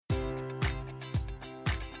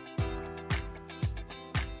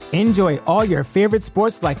Enjoy all your favorite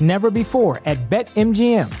sports like never before at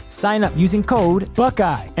BetMGM. Sign up using code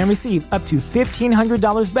Buckeye and receive up to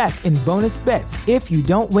 $1,500 back in bonus bets if you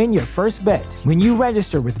don't win your first bet. When you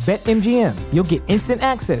register with BetMGM, you'll get instant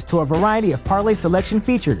access to a variety of parlay selection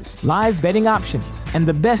features, live betting options, and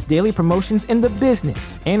the best daily promotions in the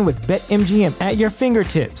business. And with BetMGM at your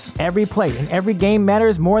fingertips, every play and every game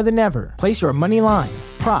matters more than ever. Place your money line,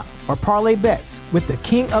 prop, or parlay bets with the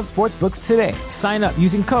king of sportsbooks today. Sign up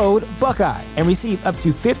using code Buckeye and receive up to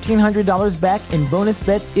 $1,500 back in bonus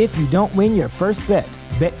bets if you don't win your first bet.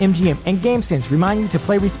 BetMGM and GameSense remind you to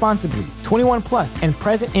play responsibly. 21 plus and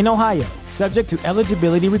present in Ohio, subject to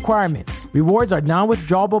eligibility requirements. Rewards are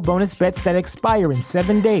non-withdrawable bonus bets that expire in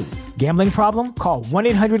 7 days. Gambling problem? Call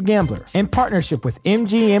 1-800-GAMBLER. In partnership with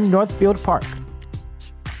MGM Northfield Park.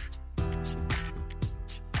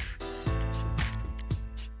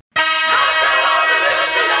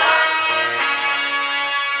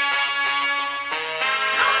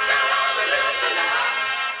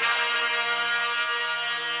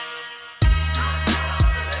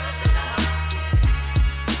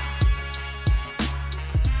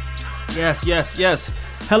 Yes.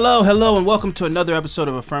 Hello, and welcome to another episode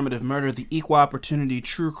of Affirmative Murder, the equal opportunity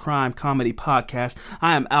true crime comedy podcast.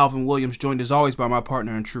 I am Alvin Williams, joined as always by my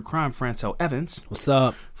partner in true crime, Francel Evans. What's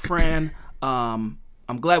up? Fran, I'm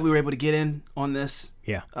glad we were able to get in on this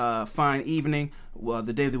fine evening. Well,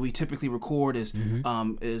 the day that we typically record is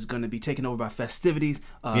going to be taken over by festivities.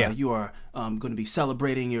 You are going to be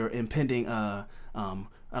celebrating your impending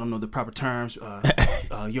I don't know the proper terms.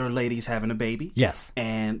 Your lady's having a baby. Yes.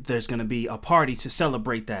 And there's going to be a party to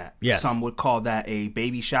celebrate that. Yes. Some would call that a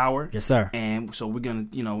baby shower. Yes, sir. And so we're going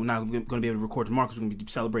to, we're not going to be able to record tomorrow because we're going to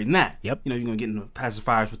be celebrating that. Yep. You're going to get in the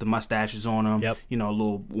pacifiers with the mustaches on them. Yep. A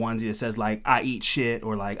little onesie that says, like, I eat shit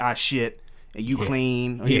or, like, I shit and you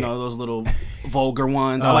clean. Or, those little vulgar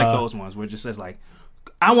ones. I like those ones where it just says, like,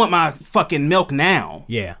 I want my fucking milk now.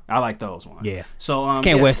 Yeah. I like those ones. Yeah. So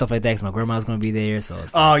can't wear stuff like that because my grandma's going to be there. So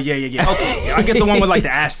it's like, yeah. Okay. I get the one with like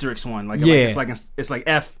the asterisk one. Like it's like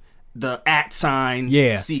F the @ sign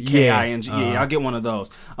CKING. Yeah, I'll get one of those.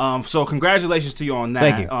 So congratulations to you on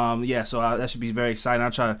that. Thank you. So that should be very exciting. I'll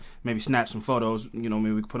try to maybe snap some photos.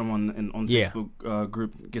 Maybe we can put them on the Facebook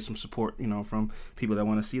group. Get some support. From people that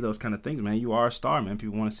want to see those kind of things. Man, you are a star, man.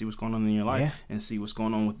 People want to see what's going on in your life and see what's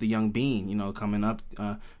going on with the young Bean. Coming up,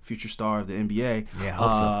 future star of the NBA. Yeah, I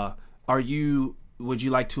hope so. Would you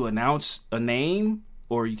like to announce a name?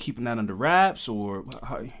 Or are you keeping that under wraps? Or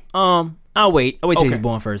I'll wait. I'll wait till he's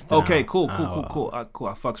born first. Okay, cool. I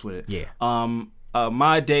fucks with it. Yeah.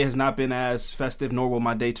 My day has not been as festive, nor will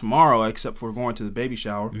my day tomorrow, except for going to the baby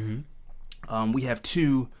shower. Mm-hmm. We have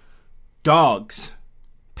 2 dogs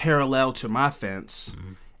parallel to my fence,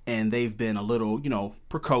 and they've been a little,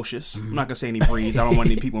 precocious. I'm not gonna say any breeds. I don't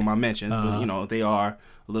want any people in my mention, but they are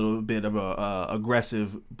a little bit of a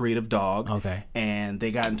aggressive breed of dog. Okay. And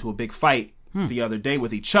they got into a big fight the other day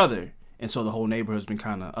with each other, and so the whole neighborhood's been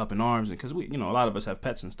kind of up in arms, and because we, a lot of us have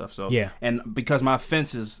pets and stuff. So and because my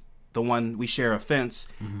fence is the one we share a fence,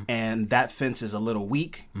 and that fence is a little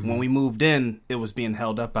weak. When we moved in, it was being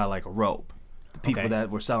held up by like a rope. The people that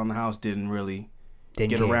were selling the house didn't really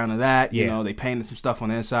get around to that. They painted some stuff on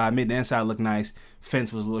the inside, made the inside look nice.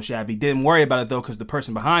 Fence was a little shabby. Didn't worry about it though, because the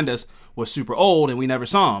person behind us was super old and we never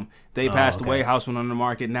saw him. They passed away. House went on the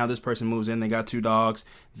market. Now this person moves in. They got 2 dogs.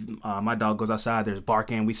 My dog goes outside. There's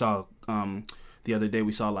barking. We saw the other day.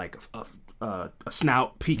 We saw like a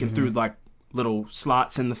snout peeking through like little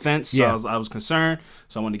slots in the fence. So I was concerned.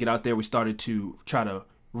 So I wanted to get out there. We started to try to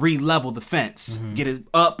re-level the fence, get it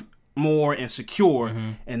up more and secure,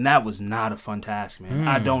 and that was not a fun task, man.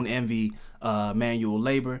 I don't envy manual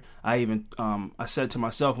labor. I even I said to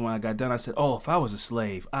myself when I got done, I said, if I was a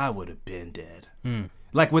slave, I would have been dead.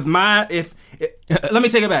 Like with let me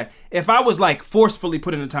take it back. If I was like forcefully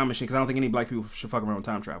put in a time machine, because I don't think any black people should fuck around with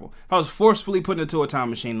time travel. If I was forcefully put into a time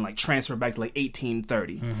machine and like transferred back to like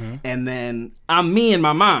 1830, and then I'm me in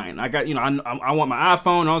my mind. I got I want my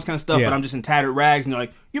iPhone and all this kind of stuff, but I'm just in tattered rags, and they're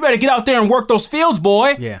like, you better get out there and work those fields,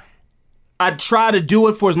 boy. Yeah. I try to do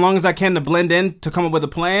it for as long as I can to blend in, to come up with a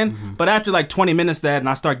plan. But after like 20 minutes of that, and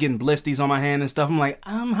I start getting blisties on my hand and stuff, I'm like,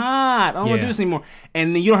 I'm hot. I don't want to do this anymore.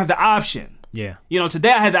 And then you don't have the option. Yeah.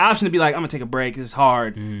 Today I had the option to be like, I'm going to take a break. It's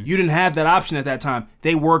hard. You didn't have that option at that time.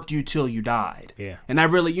 They worked you till you died. Yeah. And I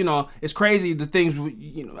really, it's crazy the things, I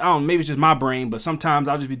don't know, maybe it's just my brain, but sometimes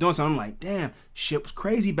I'll just be doing something. I'm like, damn, shit was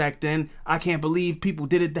crazy back then. I can't believe people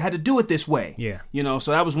had to do it this way. Yeah.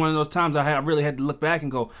 So that was one of those times I really had to look back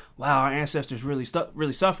and go, wow, our ancestors really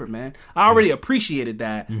suffered, man. I already appreciated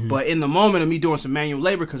that, but in the moment of me doing some manual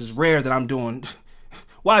labor, because it's rare that I'm doing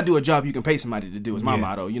why do a job you can pay somebody to do is my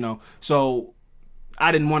motto, you know. So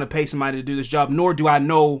I didn't want to pay somebody to do this job, nor do I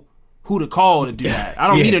know who to call to do that. I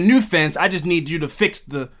don't need a new fence. I just need you to fix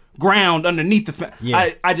the ground underneath the fence.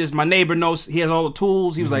 I just, my neighbor knows, he has all the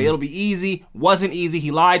tools. He was like, it'll be easy. Wasn't easy.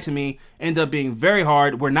 He lied to me. Ended up being very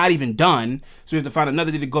hard. We're not even done. So we have to find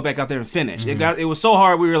another day to go back out there and finish. It was so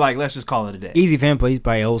hard, we were like, let's just call it a day. Easy for him, but he's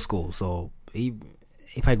probably old school, so he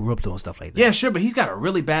probably grew up doing stuff like that. Yeah, sure, but he's got a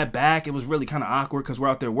really bad back. It was really kind of awkward because we're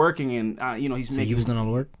out there working, and, you know, so he was doing all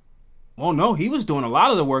the work? Well, no, he was doing a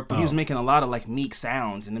lot of the work, but he was making a lot of, like, meek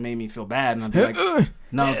sounds, and it made me feel bad. And I'd be like,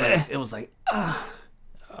 no, it was like,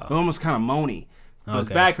 almost kind of moany. His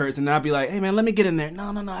back hurts, and I'd be like, hey, man, let me get in there.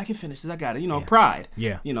 No, I can finish this. I got it. You know, pride.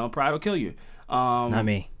 Yeah. You know, pride will kill you. Not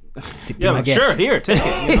me. Yeah, like, sure, here, take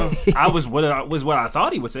it. You know? I was what I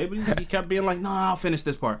thought he would say, but he kept being like, no, I'll finish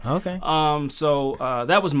this part. Okay. So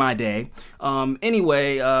that was my day.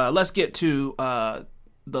 Anyway, let's get to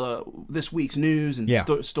this week's news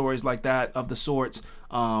and stories like that of the sorts.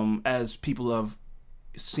 As people have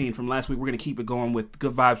seen from last week, we're going to keep it going with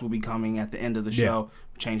Good Vibes will be coming at the end of the show,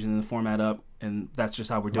 changing the format up, and that's just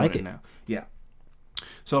how we're doing it now. Yeah.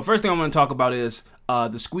 So first thing I'm going to talk about is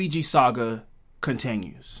the Squeegee saga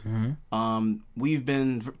continues. Mm-hmm. We've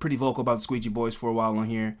been pretty vocal about the Squeegee Boys for a while on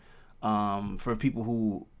here. For people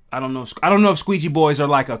who I don't know if Squeegee Boys are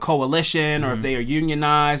like a coalition or if they are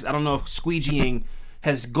unionized. I don't know if squeegeeing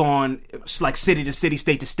has gone like city to city,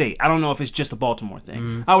 state to state. I don't know if it's just a Baltimore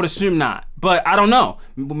thing. I would assume not, but I don't know.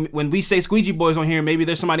 When we say Squeegee Boys on here, maybe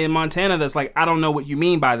there's somebody in Montana that's like, I don't know what you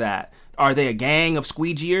mean by that. Are they a gang of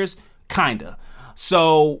squeegeers? Kinda.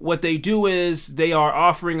 So what they do is they are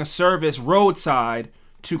offering a service roadside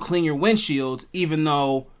to clean your windshield, even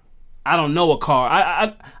though I don't know a car.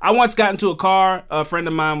 I once got into a car. A friend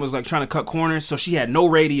of mine was like trying to cut corners, so she had no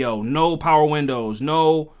radio, no power windows,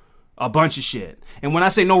 a bunch of shit. And when I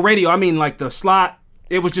say no radio, I mean like the slot.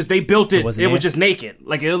 It was just, they built it. It was just naked.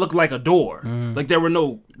 Like it looked like a door. Like there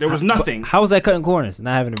was nothing. How was that cutting corners?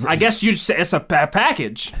 Not having I guess you'd say it's a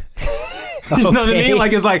package. You know what I mean?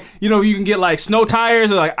 Like it's like, you know, you can get like snow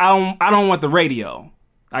tires or like I don't want the radio.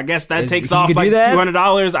 I guess that takes off like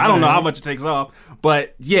 $200. I don't know how much it takes off,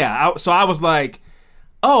 but yeah. So I was like,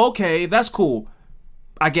 oh, okay, that's cool.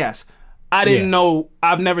 I guess I didn't know.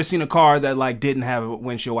 I've never seen a car that like didn't have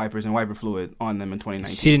windshield wipers and wiper fluid on them in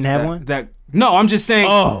 2019. She didn't have one. No, I'm just saying.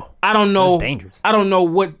 Oh, I don't know. That's dangerous. I don't know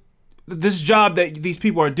what. This job that these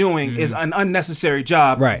people are doing is an unnecessary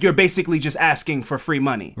job. Right. You're basically just asking for free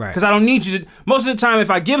money. Right. Because I don't need you to. Most of the time, if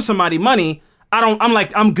I give somebody money, I'm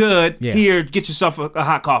like, I'm good. Yeah. Here, get yourself a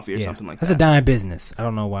hot coffee or something like that. That's a dying business. I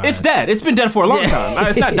don't know why. It's dead. It's been dead for a long time.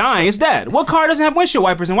 It's not dying. It's dead. What car doesn't have windshield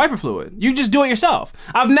wipers and wiper fluid? You just do it yourself.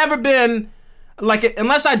 I've never been like,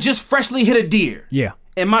 unless I just freshly hit a deer. Yeah.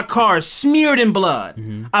 And my car is smeared in blood.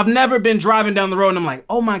 I've never been driving down the road and I'm like,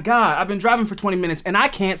 oh my God, I've been driving for 20 minutes and I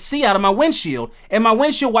can't see out of my windshield. And my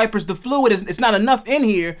windshield wipers, the fluid, it's not enough in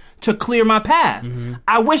here to clear my path.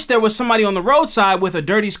 I wish there was somebody on the roadside with a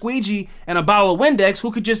dirty squeegee and a bottle of Windex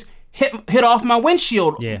who could just hit off my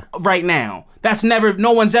windshield right now.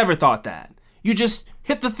 No one's ever thought that. You just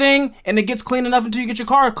hit the thing and it gets clean enough until you get your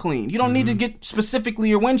car clean. You don't need to get specifically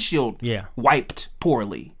your windshield wiped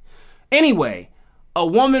poorly. Anyway, a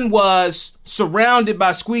woman was surrounded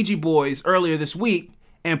by squeegee boys earlier this week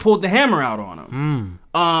and pulled the hammer out on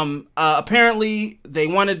them. Apparently, they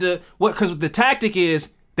wanted to... Because the tactic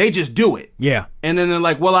is, they just do it. Yeah. And then they're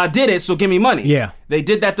like, well, I did it, so give me money. Yeah. They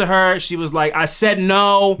did that to her. She was like, I said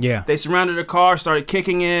no. Yeah. They surrounded her car, started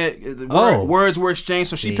kicking it. Words were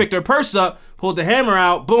exchanged. So she picked her purse up, pulled the hammer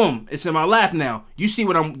out. Boom. It's in my lap now. You see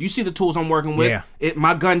the tools I'm working with. Yeah.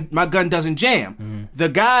 My gun doesn't jam. The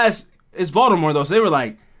guys... It's Baltimore, though, so they were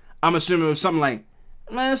like, I'm assuming it was something like,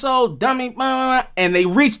 man, it's old dummy, and they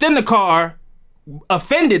reached in the car,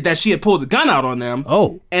 offended that she had pulled the gun out on them,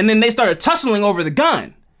 and then they started tussling over the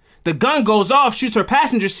gun. The gun goes off, shoots her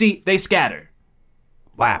passenger seat, they scatter.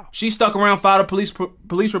 Wow. She stuck around, filed a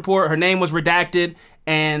police report, her name was redacted,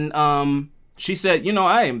 and she said,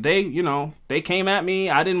 they came at me,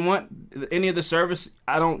 I didn't want any of the service,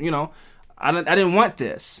 I didn't want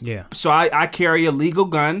this. Yeah. So I carry a legal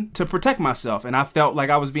gun to protect myself, and I felt like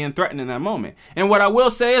I was being threatened in that moment. And what I will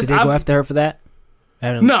say is, did they go after her for that?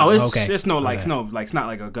 No, it's not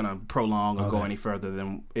like gonna prolong or go any further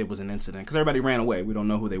than it was an incident because everybody ran away. We don't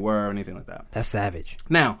know who they were or anything like that. That's savage.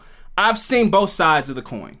 Now, I've seen both sides of the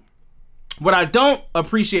coin. What I don't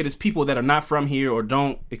appreciate is people that are not from here or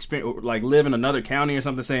don't experience, or like live in another county or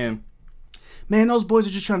something saying, man, those boys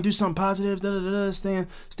are just trying to do something positive, staying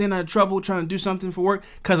out of trouble, trying to do something for work.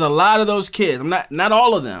 Because a lot of those kids, not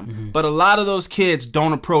all of them, but a lot of those kids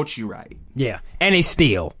don't approach you right. Yeah, and they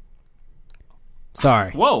steal.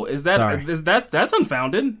 Sorry. Whoa, that's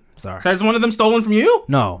unfounded? Sorry. Has one of them stolen from you?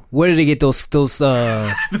 No. Where did they get those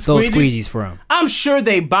squeegees from? I'm sure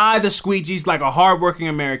they buy the squeegees like a hardworking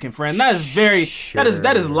American friend. That is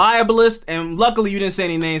that is libelous, and luckily you didn't say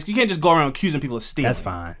any names. You can't just go around accusing people of stealing. That's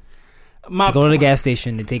fine. They go to the gas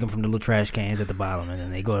station, they take them from the little trash cans at the bottom, and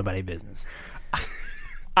then they go about their business.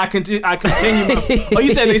 I continue.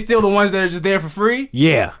 You said they steal the ones that are just there for free?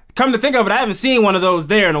 Yeah. Come to think of it, I haven't seen one of those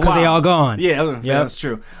there in a while. Because they all gone. Yeah, that's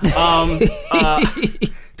true.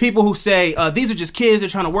 People who say, these are just kids, they're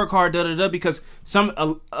trying to work hard, because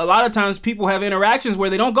a lot of times people have interactions where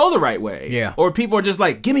they don't go the right way. Yeah. Or people are just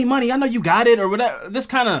like, give me money, I know you got it, or whatever. This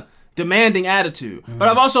kind of demanding attitude. But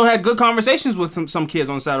I've also had good conversations with some kids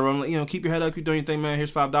on the side of the road. Like, keep your head up, keep doing your thing, man.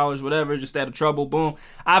 Here's $5, whatever. Just out of trouble, boom.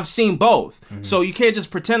 I've seen both. So you can't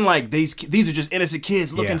just pretend like these are just innocent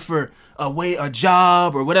kids looking for a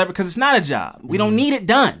job or whatever, because it's not a job. We don't need it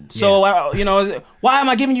done. So why am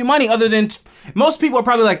I giving you money other than most people are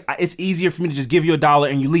probably like, it's easier for me to just give you $1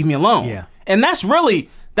 and you leave me alone. Yeah. And that's a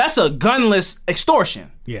gunless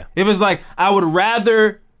extortion. Yeah. If it's like, I would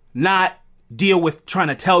rather not deal with trying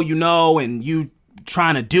to tell you no and you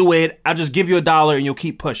trying to do it, I'll just give you $1 and you'll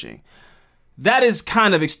keep pushing. That is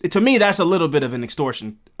kind of, to me, that's a little bit of an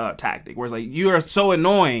extortion tactic, where it's like, you are so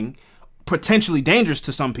annoying, potentially dangerous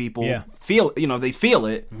to some people. Yeah. They feel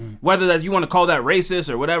it, whether that you want to call that racist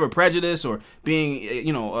or whatever, prejudice, or being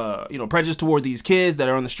prejudiced toward these kids that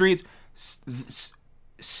are on the streets.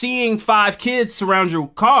 Seeing 5 kids surround your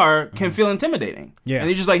car can feel intimidating. Yeah. And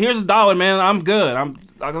you're just like, here's $1, man, I'm good,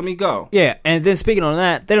 let me go. Yeah, and then speaking on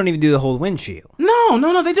that, they don't even do the whole windshield.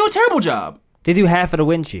 No, they do a terrible job. They do half of the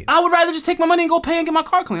windshield. I would rather just take my money and go pay and get my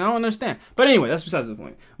car clean. I don't understand. But anyway, that's besides the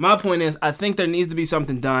point. My point is, I think there needs to be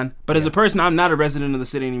something done. But as a person, I'm not a resident of the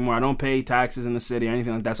city anymore. I don't pay taxes in the city or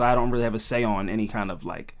anything like that, so I don't really have a say on any kind of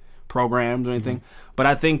like programs or anything. But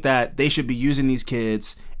I think that they should be using these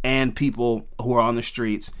kids and people who are on the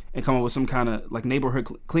streets and come up with some kind of like neighborhood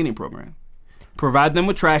cleaning program. Provide them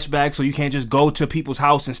with trash bags so you can't just go to people's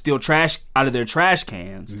house and steal trash out of their trash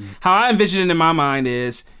cans. How I envision it in my mind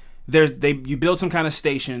is you build some kind of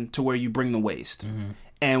station to where you bring the waste.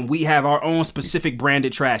 And we have our own specific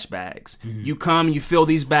branded trash bags. You come, you fill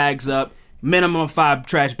these bags up, minimum of 5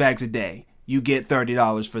 trash bags a day. You get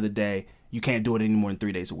 $30 for the day. You can't do it any more than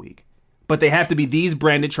 3 days a week. But they have to be these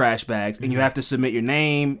branded trash bags, and you have to submit your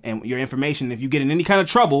name and your information. If you get in any kind of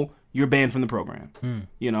trouble, you're banned from the program.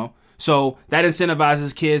 So that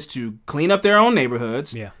incentivizes kids to clean up their own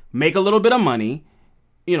neighborhoods, make a little bit of money,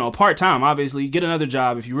 part-time, obviously. Get another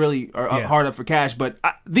job if you really are hard up for cash. But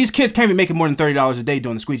these kids can't be making more than $30 a day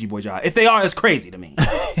doing the squeegee boy job. If they are, that's crazy to me.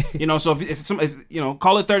 So if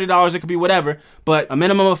call it $30, it could be whatever. But a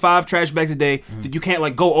minimum of 5 trash bags a day, that you can't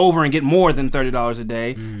like go over and get more than $30 a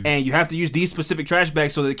day. And you have to use these specific trash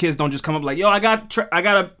bags so that the kids don't just come up like, yo, I got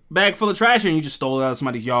a bag full of trash and you just stole it out of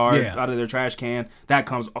somebody's yard, out of their trash can. That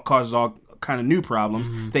causes all kind of new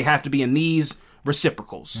problems. They have to be in these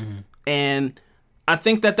reciprocals. And I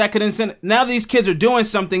think that could incent. Now these kids are doing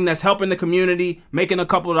something that's helping the community, making a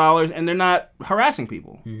couple of dollars, and they're not harassing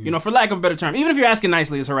people. For lack of a better term. Even if you're asking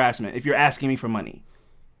nicely, it's harassment. If you're asking me for money,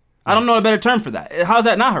 I don't know a better term for that. How's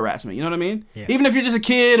that not harassment? You know what I mean? Yeah. Even if you're just a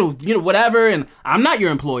kid or whatever, and I'm not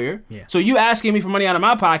your employer, so you asking me for money out of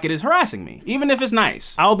my pocket is harassing me, even if it's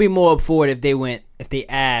nice. I'll be more up for it if they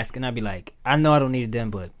ask, and I'd be like, I know I don't need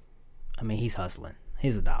them, but I mean, he's hustling.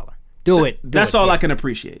 Here's $1. Do it. That's all I can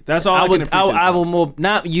appreciate. That's all I can appreciate. I will more,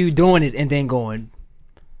 not you doing it and then going,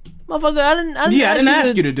 motherfucker, I didn't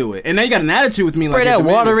ask you to do it. And now you got an attitude with me. Spray that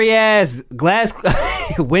watery ass glass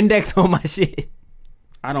Windex on my shit.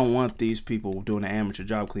 I don't want these people doing an amateur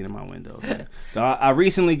job cleaning my windows. I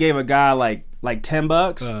recently gave a guy like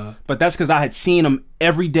 $10, but that's because I had seen him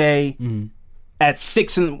every day at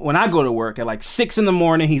 6 when I go to work at like 6 in the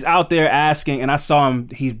morning. He's out there asking, and I saw him.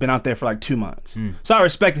 He's been out there for like 2 months, so I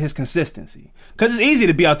respected his consistency, because it's easy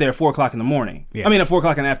to be out there at 4 o'clock in the morning. I mean, at 4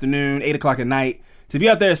 o'clock in the afternoon, 8 o'clock at night. To be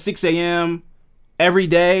out there at 6 a.m. every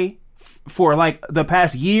day for like the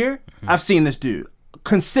past year, I've seen this dude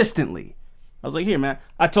consistently. I was like, here, man.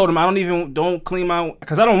 I told him don't clean my,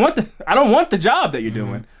 because I don't want the job that you're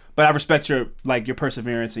doing. But I respect your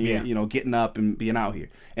perseverance and your, getting up and being out here.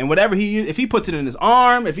 And whatever if he puts it in his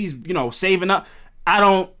arm, if he's, saving up,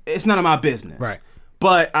 it's none of my business. Right.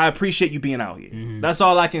 but I appreciate you being out here. That's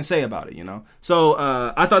all I can say about it, you know? So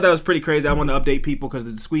I thought that was pretty crazy. I want to update people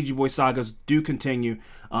because the Squeegee Boy sagas do continue.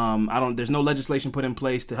 There's no legislation put in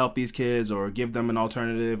place to help these kids or give them an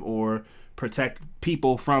alternative or protect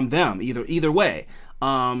people from them, either way. So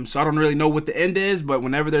I don't really know what the end is, but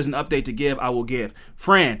whenever there's an update to give, I will give.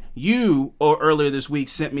 Fran, you earlier this week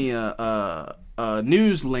sent me a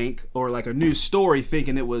news link or like a news story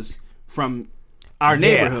thinking it was from our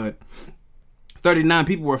neighborhood. 39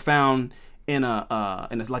 people were found in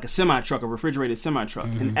a semi-truck, a refrigerated semi-truck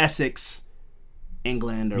in Essex,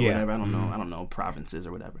 England, or whatever. I don't know provinces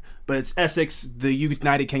or whatever. But it's Essex, the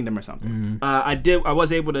United Kingdom or something. I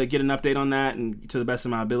was able to get an update on that, and to the best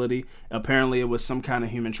of my ability. Apparently it was some kind of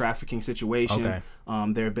human trafficking situation. Okay.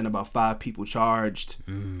 There have been about 5 people charged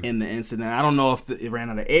in the incident. I don't know if it ran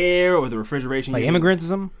out of air or the refrigeration. Like immigrants or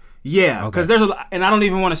something? Yeah, because there's and I don't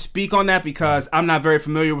even want to speak on that because I'm not very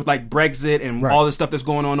familiar with like Brexit and all the stuff that's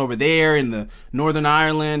going on over there in the Northern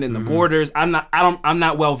Ireland and the borders. I'm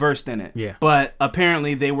not well versed in it. Yeah. But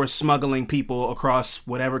apparently they were smuggling people across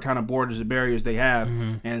whatever kind of borders or barriers they have,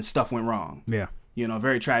 and stuff went wrong. Yeah. You know,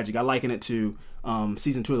 very tragic. I liken it to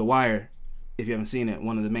season 2 of The Wire. If you haven't seen it,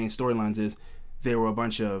 one of the main storylines is there were a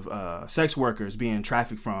bunch of sex workers being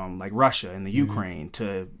trafficked from like Russia and the Ukraine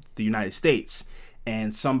to the United States.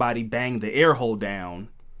 And somebody banged the air hole down,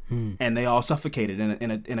 and they all suffocated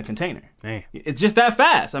in a container. Damn. It's just that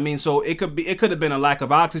fast. I mean, so it could have been a lack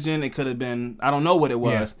of oxygen. It could have been, I don't know what it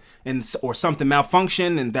was, or something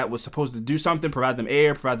malfunctioned, and that was supposed to do something, provide them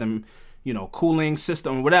air, provide them, cooling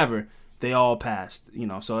system or whatever. They all passed.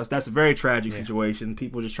 So that's a very tragic situation.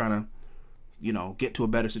 People just trying to, get to a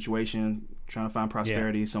better situation, trying to find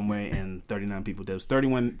prosperity some way, and 39 people. There was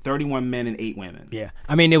 31 men and 8 women. Yeah,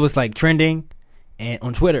 I mean, it was like trending. And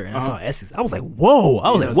on Twitter, and I saw Essex. I was like, "Whoa!"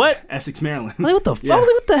 I was like, "What?" Essex, Maryland. I'm like, what the fuck? I was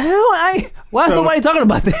like, "What the hell?" Why is nobody talking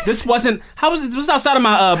about this? This wasn't. How was it? This was outside of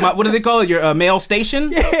my what do they call it? Your mail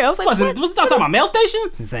station? Yeah, I was like, was this outside my mail station?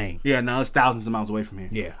 It's insane. Yeah, no, it's thousands of miles away from here.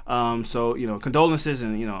 Yeah. So condolences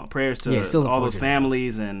and prayers to all those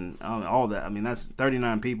families and all that. I mean, that's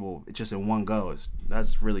 39 people just in one go.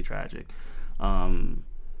 That's really tragic. Again,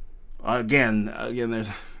 there's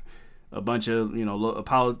a bunch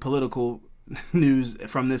of political news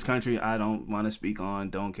from this country I don't want to speak on,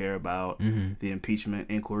 don't care about. The impeachment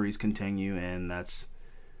inquiries continue, and that's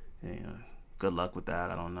good luck with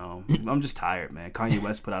that. I don't know. I'm just tired, man. Kanye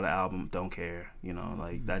West put out an album, don't care.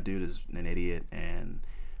 Like that dude is an idiot and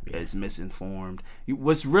is misinformed.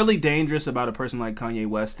 What's really dangerous about a person like Kanye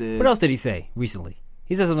West is, what else did he say recently?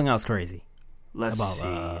 He said something else crazy. Let's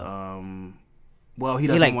see. Well, he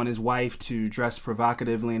doesn't want his wife to dress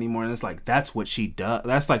provocatively anymore, and it's like that's what she does.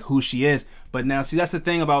 That's like who she is. But now, see, that's the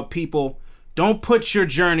thing about people. Don't put your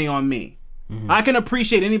journey on me. I can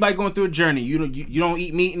appreciate anybody going through a journey. You don't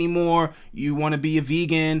eat meat anymore. You want to be a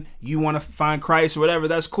vegan. You want to find Christ or whatever.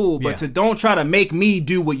 That's cool. But don't try to make me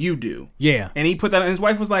do what you do. Yeah. And he put that. And his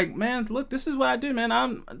wife was like, "Man, look, this is what I do, man.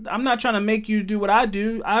 I'm not trying to make you do what I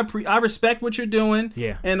do. I respect what you're doing.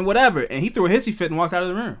 Yeah. And whatever." And he threw a hissy fit and walked out of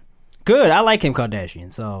the room. Good. I like Kim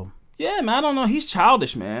Kardashian, so. Yeah, man, I don't know. He's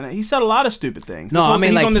childish, man. He said a lot of stupid things. No, I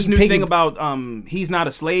mean, he's on this new thing about he's not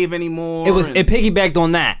a slave anymore. It piggybacked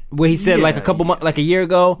on that where he said like a couple months, like a year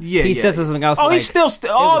ago. Yeah, he said something else. Oh, he's still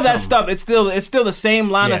all that stuff. It's still the same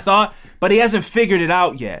line of thought, but he hasn't figured it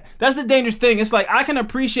out yet. That's the dangerous thing. It's like I can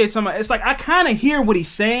appreciate somebody. It's like I kind of hear what he's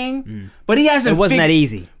saying, but he hasn't. It wasn't that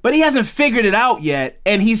easy. But he hasn't figured it out yet,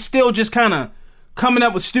 and he's still just kind of coming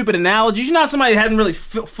up with stupid analogies. You know how somebody hadn't really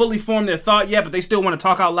fully formed their thought yet, but they still want to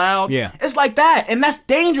talk out loud? Yeah. It's like that. And that's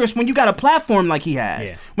dangerous when you got a platform like he has.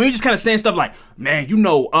 Yeah. When you're just kind of saying stuff like, man,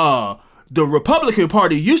 the Republican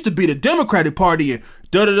Party used to be the Democratic Party and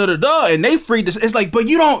da-da-da-da-da, and they freed this. It's like, but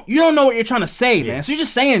you don't know what you're trying to say, man. So you're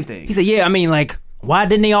just saying things. He said, yeah, I mean, like, why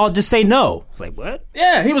didn't they all just say no? It's like, what?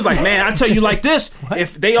 Yeah, he was like, man, I tell you like this,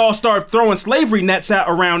 if they all start throwing slavery nets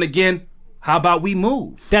around again, how about we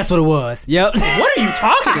move? That's what it was. Yep. What are you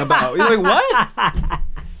talking about? You're like, what?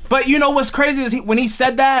 But you know what's crazy is when he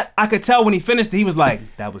said that, I could tell when he finished it, he was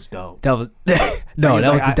like, that was dope. That was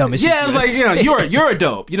the dumbest shit. Yeah, it's like, you're a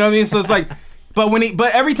dope. You know what I mean? So it's like,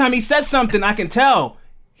 but every time he says something, I can tell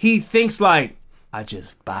he thinks like, I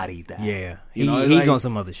just bodied that. Yeah. He's like, on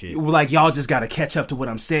some other shit. Like, y'all just got to catch up to what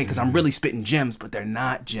I'm saying because I'm really spitting gems, but they're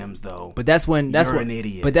not gems though. But that's when an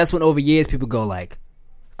idiot. But that's when over years people go like,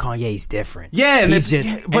 Kanye's different. Yeah, and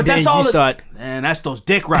but that's all. Man, that's those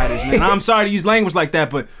dick riders, man. I'm sorry to use language like that,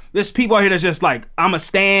 but there's people out here that's just like, I'm a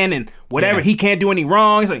stan and whatever. Yeah. He can't do any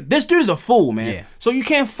wrong. It's like, this dude is a fool, man. Yeah. So you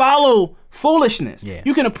can't follow foolishness. Yeah.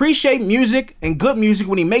 You can appreciate music and good music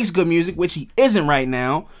when he makes good music, which he isn't right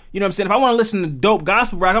now. You know what I'm saying? If I want to listen to dope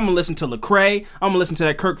gospel rock, I'm going to listen to Lecrae. I'm going to listen to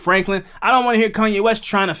that Kirk Franklin. I don't want to hear Kanye West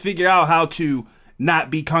trying to figure out how to not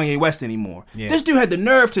be Kanye West anymore. Yeah. This dude had the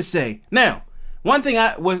nerve to say, now, one thing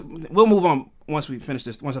we'll move on once I finish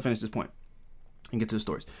this point and get to the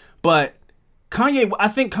stories. But I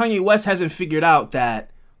think Kanye West hasn't figured out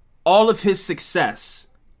that all of his success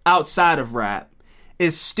outside of rap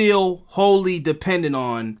is still wholly dependent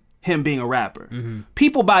on him being a rapper. Mm-hmm.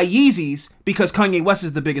 People buy Yeezys because Kanye West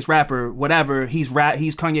is the biggest rapper, whatever. He's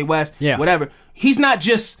Kanye West, whatever. He's not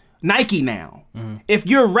just Nike now. Mm-hmm. If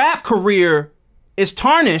your rap career is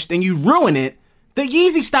tarnished and you ruin it, the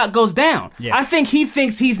Yeezy stock goes down. Yeah. I think he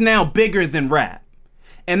thinks he's now bigger than rap.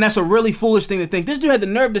 And that's a really foolish thing to think. This dude had the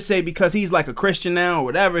nerve to say because he's like a Christian now or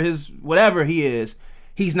whatever he is,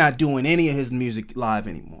 he's not doing any of his music live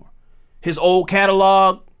anymore. His old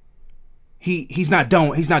catalog, he's not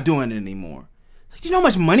doing it anymore. Like, do you know how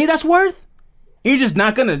much money that's worth? You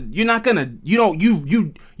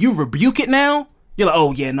rebuke it now? You're like,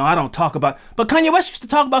 oh yeah, no, I don't talk about. But Kanye West used to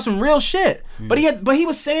talk about some real shit. Mm. But he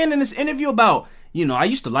was saying in this interview about, I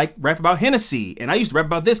used to rap about Hennessy and I used to rap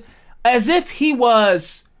about this, as if he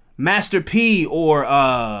was Master P or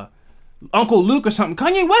Uncle Luke or something.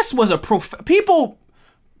 Kanye West was people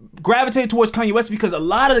gravitated towards Kanye West because a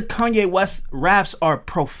lot of the Kanye West raps are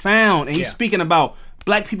profound, and he's speaking about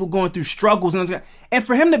black people going through struggles, and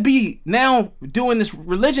for him to be now doing this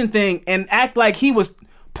religion thing and act like he was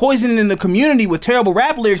poisoning the community with terrible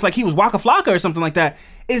rap lyrics, like he was Waka Flocka or something like that,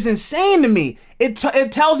 is insane to me. It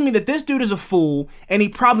tells me that this dude is a fool, and he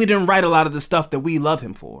probably didn't write a lot of the stuff that we love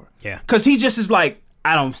him for. Yeah, because he just is like,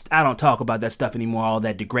 I don't talk about that stuff anymore, all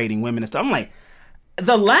that degrading women and stuff. I'm like,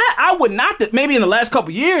 I would not, maybe in the last couple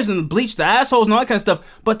years and bleach the assholes and all that kind of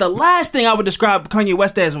stuff, but the last thing I would describe Kanye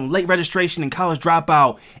West as in late registration and college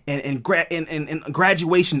dropout and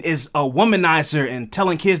graduation is a womanizer and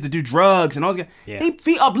telling kids to do drugs and all that. Yeah.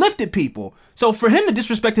 He uplifted people. So for him to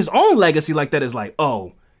disrespect his own legacy like that is like,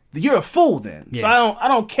 oh, you're a fool then. Yeah. So I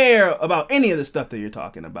don't care about any of the stuff that you're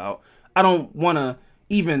talking about. I don't want to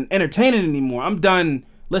even entertain it anymore. I'm done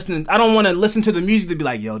listening. I don't want to listen to the music to be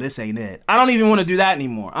like, yo, this ain't it. I don't even want to do that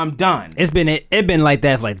anymore. I'm done. It been like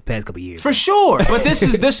that for like the past couple of years. For sure. But this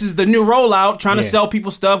is the new rollout, trying to sell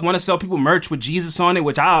people stuff, want to sell people merch with Jesus on it,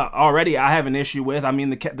 which I have an issue with. I mean,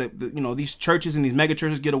 these churches and these mega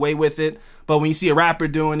churches get away with it, but when you see a rapper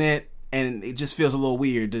doing it, and it just feels a little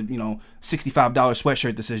weird, $65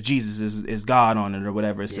 sweatshirt that says Jesus is God on it or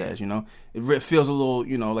whatever it says, It feels a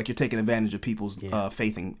little, like you're taking advantage of people's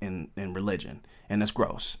faith in religion, and that's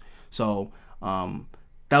gross. So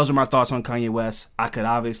those are my thoughts on Kanye West. I could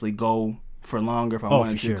obviously go for longer if I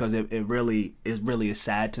wanted to, because it really is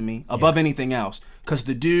sad to me above anything else. Because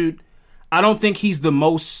the dude, I don't think he's the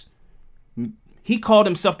most. He called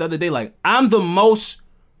himself the other day like, I'm the most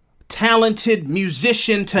talented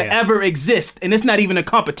musician to ever exist, and it's not even a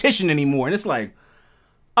competition anymore. And it's like,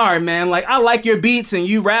 all right, man, like, I like your beats and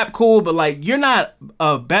you rap cool, but like, you're not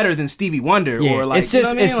better than Stevie Wonder or like, it's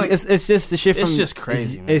just it's just the shit from, it's just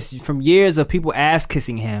crazy. It's from years of people ass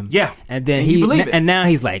kissing him. Yeah, and then and now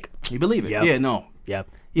he's like, you believe it? Yep. Yeah, no, yep.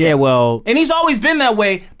 Yeah, well, and he's always been that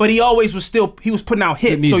way, but he always was putting out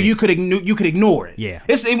hits, so you could ignore it. Yeah,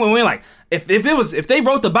 it's when we're like, if they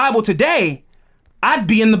wrote the Bible today, I'd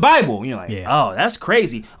be in the Bible. You're like, oh, that's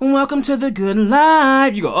crazy. Welcome to the good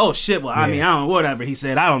life. You go, oh shit. Well, I mean, I don't know, whatever he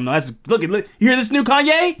said. I don't know. Look. You hear this new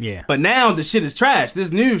Kanye? Yeah. But now the shit is trash.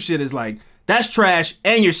 This new shit is like, that's trash,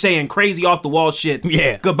 and you're saying crazy off the wall shit.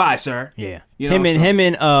 Yeah. Goodbye, sir. Yeah. Him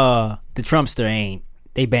and the Trumpster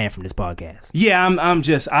they banned from this podcast. Yeah,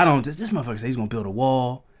 this motherfucker said he's gonna build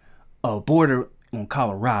a border on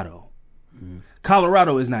Colorado. Mm-hmm.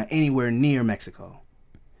 Colorado is not anywhere near Mexico,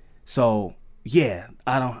 so. Yeah,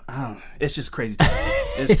 I don't. It's just crazy times.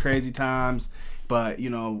 It's crazy times. But,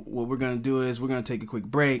 what we're going to do is we're going to take a quick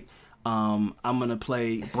break. I'm going to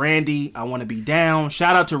play Brandy, I Want to Be Down.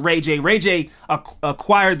 Shout out to Ray J. Ray J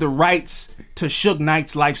acquired the rights to Suge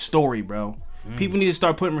Knight's life story, bro. People need to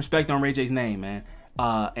start putting respect on Ray J's name, man.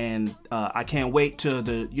 And I can't wait to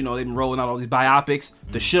they've been rolling out all these biopics.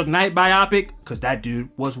 The Suge Knight biopic, because that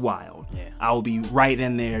dude was wild. Yeah. I will be right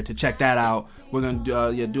in there to check that out. We're gonna do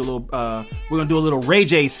a little Ray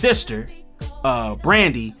J's sister,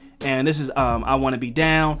 Brandy, and this is I Want to Be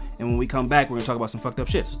Down. And when we come back, we're gonna talk about some fucked up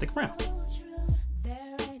shit. So stick around.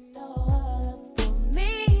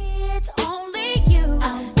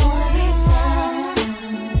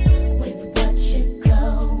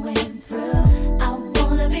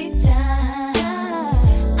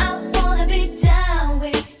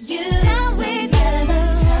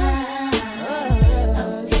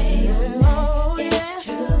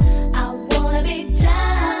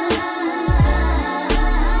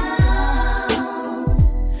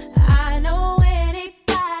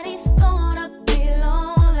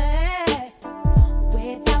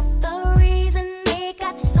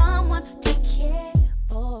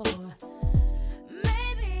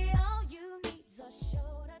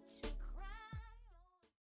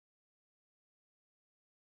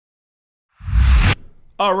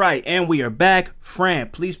 All right, and we are back.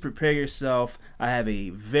 Fran, please prepare yourself. I have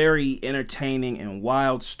a very entertaining and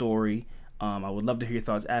wild story. I would love to hear your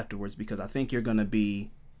thoughts afterwards because I think you're going to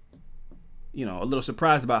be, a little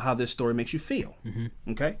surprised about how this story makes you feel.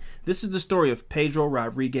 Mm-hmm. Okay? This is the story of Pedro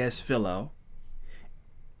Rodriguez Filho,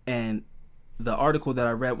 and the article that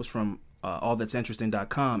I read was from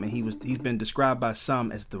allthat'sinteresting.com, and he's been described by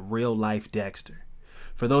some as the real-life Dexter.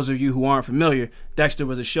 For those of you who aren't familiar, Dexter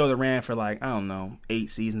was a show that ran for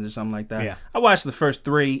 8 seasons or something like that. Yeah. I watched the first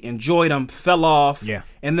 3, enjoyed them, fell off,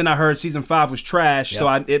 and then I heard season 5 was trash, so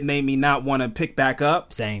it made me not want to pick back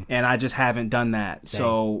up. Same. And I just haven't done that. Same.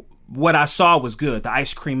 So what I saw was good. The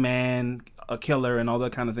Ice Cream Man, a killer, and all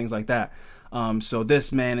that kind of things like that. So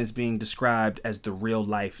this man is being described as the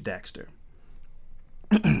real-life Dexter.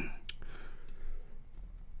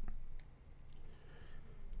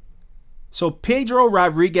 So Pedro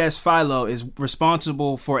Rodriguez Filho is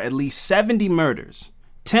responsible for at least 70 murders,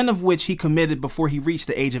 10 of which he committed before he reached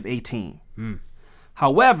the age of 18.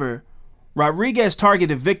 However, Rodriguez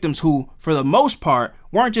targeted victims who, for the most part,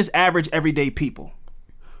 weren't just average everyday people.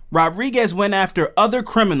 Rodriguez went after other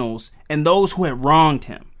criminals and those who had wronged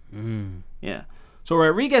him. Yeah. So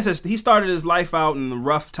Rodriguez, he started his life out in the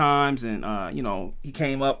rough times, and he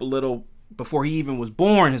came up a little before he even was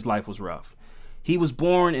born. His life was rough. He was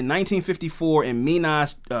born in 1954 in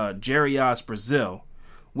Minas Gerais, Brazil,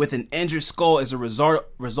 with an injured skull as a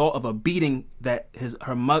result of a beating that his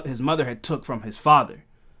mother had took from his father.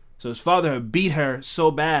 So his father had beat her so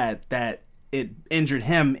bad that it injured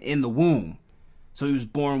him in the womb. So he was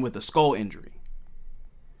born with a skull injury.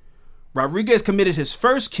 Rodriguez committed his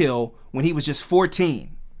first kill when he was just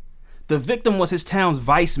 14. The victim was his town's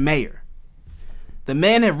vice mayor. The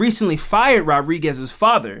man had recently fired Rodriguez's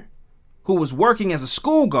father, who was working as a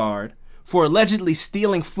school guard, for allegedly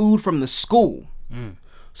stealing food from the school.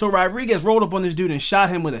 So Rodriguez rolled up on this dude and shot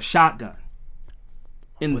him with a shotgun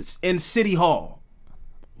in City Hall.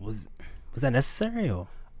 Was that necessary? Or?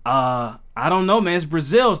 I don't know, man. It's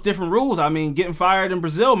Brazil. It's different rules. I mean, getting fired in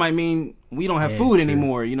Brazil might mean we don't have food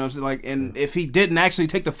anymore. You know what I'm saying? And if he didn't actually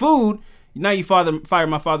take the food, now you fired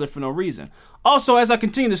my father for no reason. Also, as I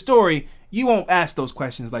continue the story, you won't ask those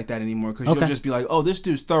questions like that anymore because you'll just be like, oh, this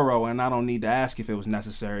dude's thorough and I don't need to ask if it was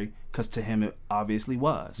necessary, because to him it obviously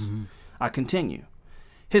was. I continue.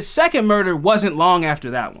 His second murder wasn't long after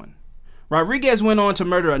that one. Rodriguez went on to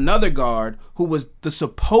murder another guard who was the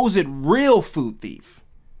supposed real food thief.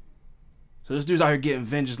 So this dude's out here getting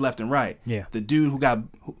vengeance left and right. Yeah. The dude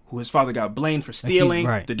who his father got blamed for stealing,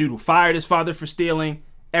 the dude who fired his father for stealing,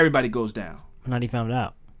 everybody goes down. How did he found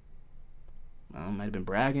out? Might have been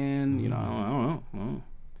bragging, I don't know.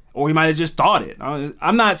 Or he might have just thought it.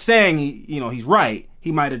 I'm not saying he's right.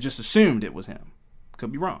 He might have just assumed it was him.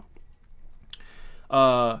 Could be wrong.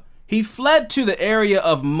 He fled to the area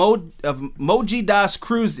of Mogi das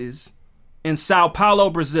Cruzes in Sao Paulo,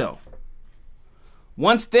 Brazil.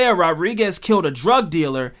 Once there, Rodriguez killed a drug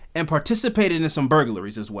dealer and participated in some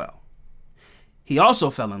burglaries as well. He also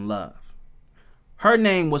fell in love. Her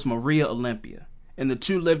name was Maria Olympia, and the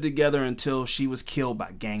two lived together until she was killed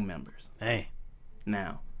by gang members. Hey.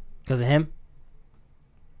 Now. Because of him?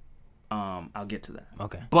 I'll get to that.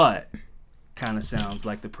 Okay. But kind of sounds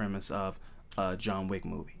like the premise of a John Wick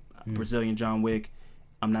movie. Brazilian John Wick.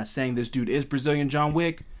 I'm not saying this dude is Brazilian John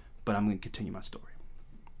Wick, but I'm going to continue my story.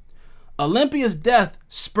 Olympia's death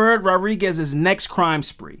spurred Rodriguez's next crime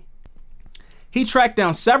spree. He tracked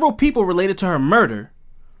down several people related to her murder,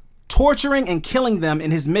 torturing and killing them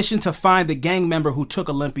in his mission to find the gang member who took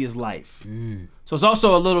Olympia's life. So it's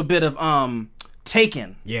also a little bit of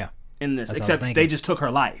Taken in this, except they just took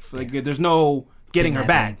her life. Like there's no getting her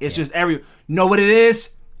back. It's just know what it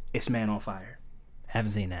is? It's Man on Fire.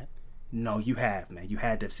 Haven't seen that. No, you have, man. You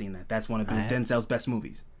had to have seen that. That's one of Denzel's best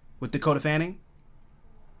movies. With Dakota Fanning.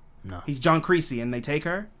 No. He's John Creasy, and they take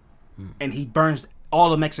her, and he burns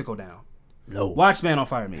all of Mexico down. No. Watch Man on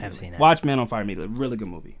Fire immediately. Haven't seen that. Watch Man on Fire immediately. Really good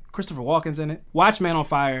movie. Christopher Walken's in it. Watch Man on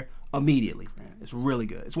Fire immediately, man. It's really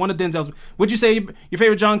good. It's one of Denzel's. Would you say your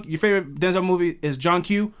favorite Denzel movie is John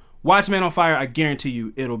Q? Watch Man on Fire. I guarantee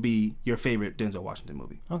you, it'll be your favorite Denzel Washington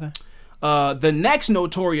movie. Okay. The next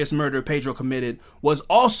notorious murder Pedro committed was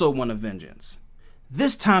also one of vengeance.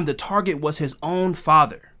 This time, the target was his own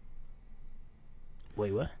father.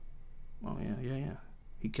 Wait, what? Oh, yeah.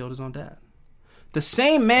 He killed his own dad. The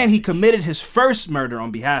same man he committed his first murder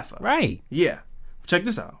on behalf of. Right. Yeah. Check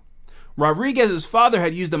this out. Rodriguez's father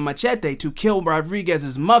had used a machete to kill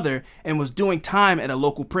Rodriguez's mother and was doing time at a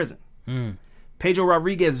local prison. Pedro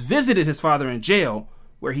Rodriguez visited his father in jail,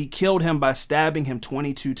 where he killed him by stabbing him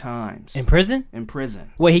 22 times. In prison? In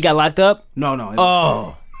prison. Wait, he got locked up?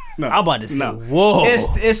 No. I'm about to say, whoa.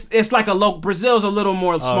 It's like a local. Brazil's a little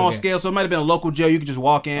more small scale, so it might have been a local jail. You could just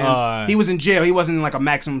walk in. He was in jail. He wasn't in like a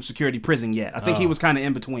maximum security prison yet. I think he was kind of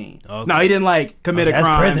in between. Okay. No, he didn't like commit a crime.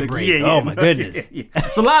 That's Prison Break. Yeah, oh my goodness.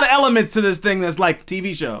 It's a lot of elements to this thing that's like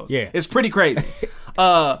TV shows. Yeah, it's pretty crazy.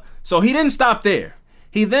 So he didn't stop there.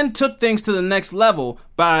 He then took things to the next level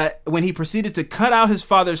when he proceeded to cut out his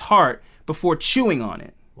father's heart before chewing on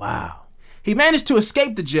it. Wow. He managed to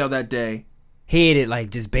escape the jail that day. He ate it like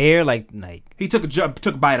just bare, like he took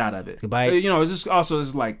a bite out of it. A bite. You know, it's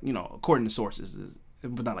like, you know, according to sources,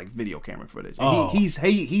 but not like video camera footage. Oh. He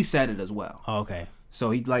said it as well. Oh, okay. So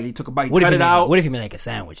he took a bite, cut it out. What if he made like a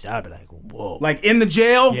sandwich? I'd be like, whoa. Like in the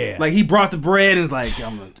jail, yeah. Like he brought the bread and was like,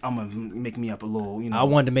 I'm gonna make me up a little. You know, I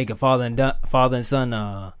wanted to make a father and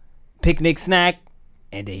son picnic snack,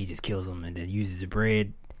 and then he just kills them and then uses the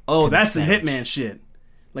bread. Oh, that's some hitman shit.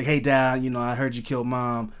 Like, hey, Dad, you know, I heard you killed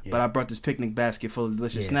Mom, but I brought this picnic basket full of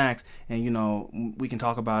delicious snacks, and, you know, we can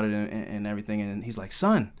talk about it and everything. And he's like,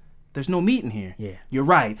 son, there's no meat in here. Yeah. You're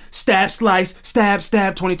right. Stab, slice,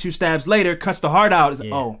 stab, 22 stabs later, cuts the heart out. Like,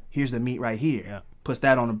 oh, here's the meat right here. Yeah. Puts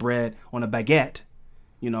that on the bread, on a baguette,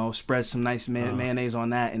 you know, spreads some nice mayonnaise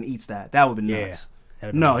on that and eats that. That would have been nuts.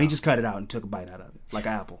 No, he just cut it out and took a bite out of it, like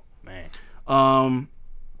an apple. Man.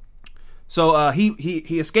 So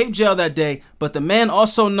he escaped jail that day, but the man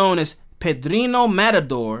also known as Pedrinho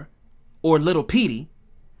Matador, or Little Petey,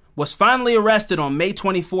 was finally arrested on May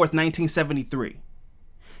 24th, 1973.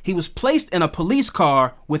 He was placed in a police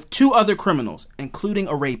car with 2 other criminals, including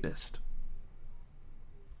a rapist.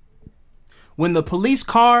 When the police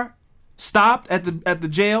car stopped at the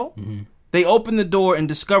jail, they opened the door and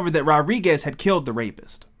discovered that Rodriguez had killed the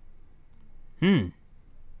rapist.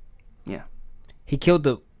 Yeah. He killed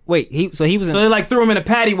the... Wait, so they like threw him in a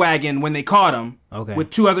paddy wagon when they caught him. Okay. With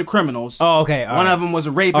 2 other criminals. Oh, okay. One of them was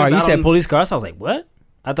a rapist. Oh, you said police car? So I was like, what?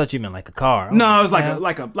 I thought you meant like a car. No, it was like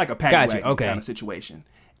a paddy wagon kind of situation.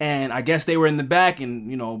 And I guess they were in the back, and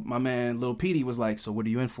you know, my man Lil Petey was like, "So what are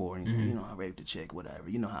you in for?" And you know, I raped a chick, whatever.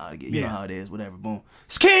 You know how I get. You know how it is, whatever. Boom.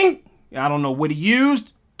 Sking. I don't know what he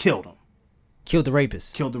used. Killed him. Killed the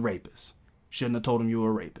rapist. Shouldn't have told him you were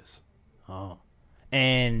a rapist. Oh,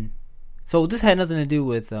 and so this had nothing to do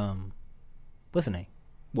with what's the name?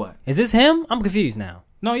 What is this him? I'm confused now.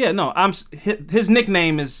 No, his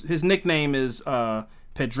nickname is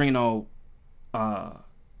Pedrinho.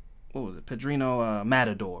 What was it? Pedrinho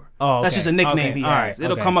Matador. Oh, okay. That's just a nickname he has. Right.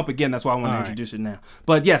 It'll come up again. That's why I want to introduce it now.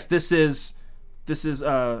 But yes, this is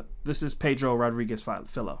Pedro Rodriguez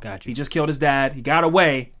Filho. Gotcha. He just killed his dad. He got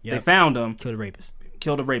away. Yep. They found him. Killed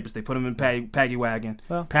a rapist. They put him in paddy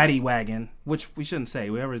wagon, which we shouldn't say.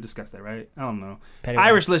 We already discussed that, right? I don't know.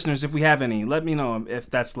 Irish listeners, if we have any, let me know if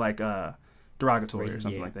that's like derogatory or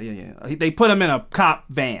something like that. Yeah. They put him in a cop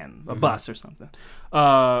van, a bus or something.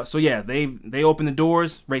 So yeah, they open the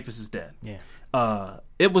doors. Rapist is dead. Yeah.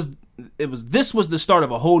 This was the start of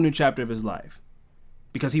a whole new chapter of his life,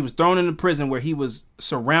 because he was thrown into prison where he was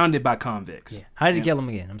surrounded by convicts. Yeah. How did he kill him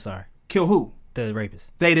again? I'm sorry. Kill who? The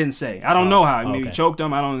rapist. They didn't say. I don't know how. Maybe he choked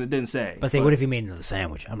him. It didn't say. But what if he made another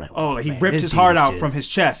sandwich? I'm like, he ripped his heart out from his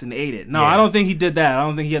chest and ate it. No, I don't think he did that. I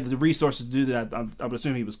don't think he had the resources to do that. I would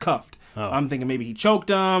assume he was cuffed. Oh. I'm thinking maybe he choked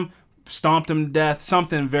him, stomped him to death,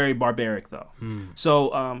 something very barbaric though.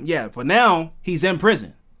 So but now he's in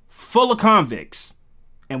prison, full of convicts,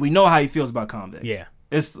 and we know how he feels about convicts. Yeah,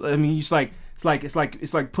 it's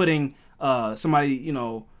like putting somebody, you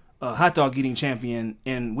know, a hot dog eating champion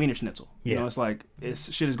in Wiener Schnitzel. You know,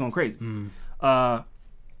 shit is going crazy.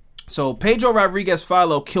 So Pedro Rodriguez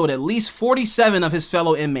Filho killed at least 47 of his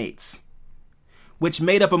fellow inmates, which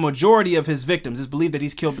made up a majority of his victims. It's believed that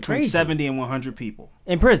he's killed between 70 and 100 people.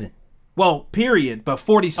 In prison? Well, period. But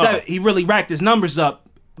 47, he really racked his numbers up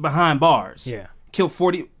behind bars. Yeah. Killed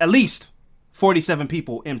at least 47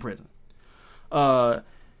 people in prison.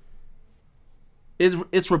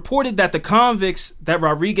 It's reported that the convicts that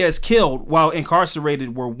Rodriguez killed while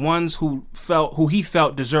incarcerated were ones who he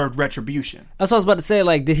felt deserved retribution. That's what I was about to say.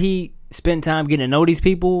 Like, did he spend time getting to know these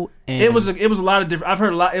people? And it was a lot of different. I've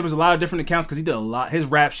heard a lot. It was a lot of different accounts because he did a lot. His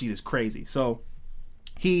rap sheet is crazy. So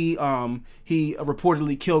he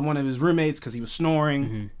reportedly killed one of his roommates because he was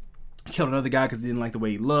snoring. Killed another guy because he didn't like the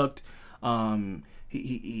way he looked.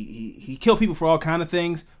 He killed people for all kind of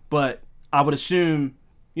things, but I would assume,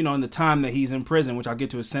 you know, in the time that he's in prison, which I'll get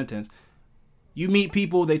to his sentence, you meet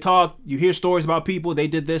people, they talk, you hear stories about people, they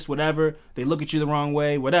did this, whatever, they look at you the wrong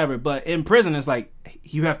way, whatever. But in prison, it's like,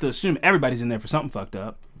 you have to assume everybody's in there for something fucked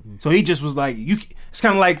up. So he just was like, it's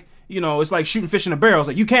kind of like, you know, it's like shooting fish in a barrel. It's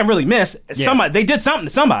like, you can't really miss. Somebody, they did something to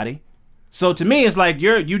somebody. So to me, it's like,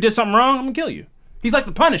 you did something wrong, I'm gonna kill you. He's like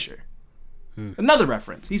the Punisher. Another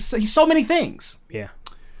reference. He's so many things. Yeah.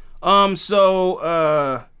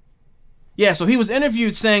 So he was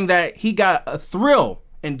interviewed saying that he got a thrill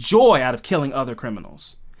and joy out of killing other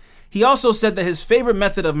criminals. He also said that his favorite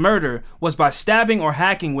method of murder was by stabbing or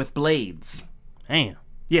hacking with blades. Damn.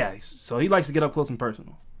 Yeah, so he likes to get up close and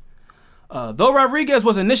personal. Though Rodriguez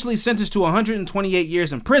was initially sentenced to 128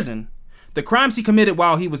 years in prison, the crimes he committed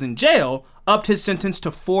while he was in jail upped his sentence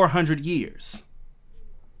to 400 years.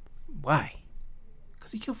 Why?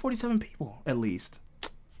 Because he killed 47 people, at least.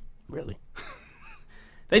 Really?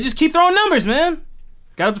 They just keep throwing numbers, man.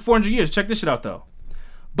 Got up to 400 years. Check this shit out, though.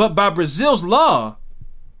 But by Brazil's law,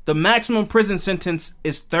 the maximum prison sentence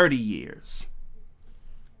is 30 years.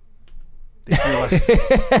 They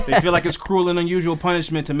feel like it's cruel and unusual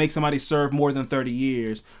punishment to make somebody serve more than 30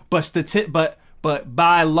 years. But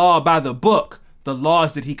by law, by the book, the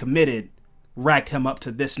laws that he committed racked him up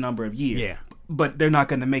to this number of years. Yeah. But they're not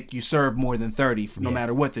going to make you serve more than 30, no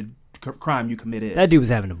matter what the crime you commit is. That dude was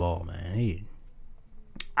having a ball, man.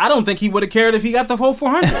 I don't think he would have cared if he got the whole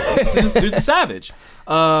 400. This dude's a savage.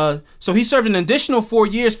 So he served an additional 4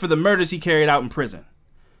 years for the murders he carried out in prison.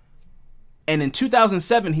 And in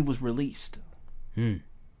 2007, he was released.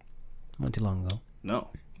 Not too long ago. No.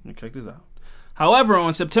 Let me check this out. However,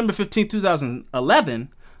 on September 15,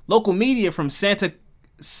 2011, local media from Santa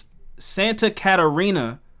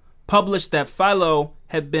Catarina published that Philo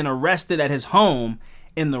had been arrested at his home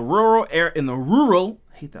in the rural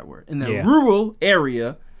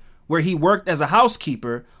area where he worked as a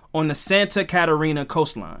housekeeper on the Santa Catarina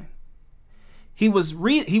coastline. He was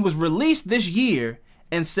released this year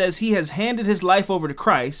and says he has handed his life over to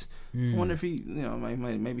Christ. I wonder if he,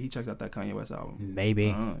 maybe he checked out that Kanye West album.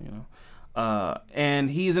 Maybe. And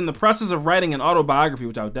he's in the process of writing an autobiography,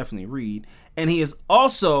 which I would definitely read. And he is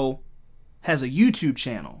also has a YouTube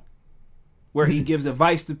channel where he gives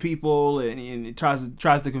advice to people and tries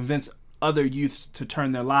to convince other youths to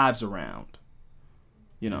turn their lives around.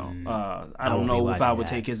 I don't know if I would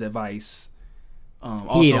take his advice.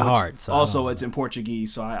 He had a heart. So it's in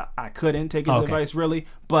Portuguese, so I couldn't take his advice really.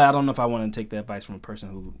 But I don't know if I want to take the advice from a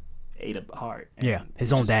person who ate a heart. Yeah,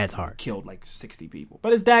 his own dad's heart. Killed like 60 people.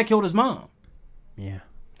 But his dad killed his mom. Yeah.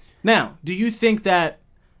 Now, do you think that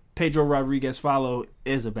Pedro Rodriguez Philo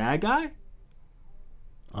is a bad guy?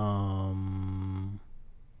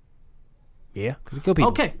 Yeah, because he killed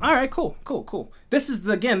people. Okay, all right, cool. This is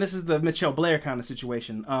the Michelle Blair kind of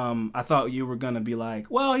situation. I thought you were gonna be like,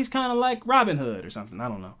 well, he's kind of like Robin Hood or something. I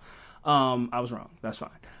don't know. I was wrong. That's fine.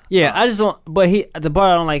 Yeah, I just don't. But the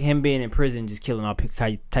part I don't like him being in prison, just killing all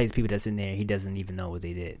types of people that's in there. He doesn't even know what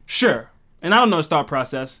they did. Sure, and I don't know his thought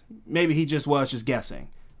process. Maybe he just was just guessing,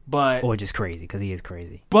 or just crazy because he is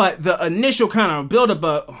crazy. But the initial kind of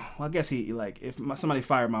buildup, I guess he if somebody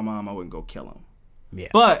fired my mom, I wouldn't go kill him. Yeah,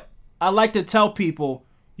 but I like to tell people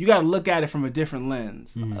you got to look at it from a different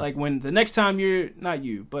lens. Mm-hmm. Like when the next time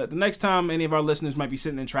the next time any of our listeners might be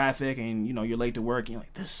sitting in traffic and you're late to work and you're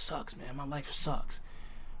like, this sucks, man. My life sucks.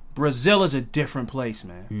 Brazil is a different place,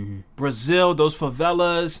 man. Mm-hmm. Brazil, those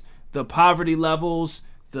favelas, the poverty levels,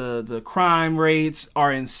 the crime rates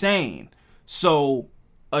are insane. So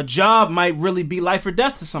a job might really be life or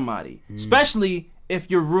death to somebody, especially if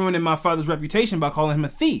you're ruining my father's reputation by calling him a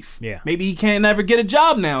thief. Yeah. Maybe he can't ever get a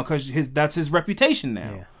job now because that's his reputation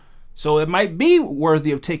now. Yeah. So it might be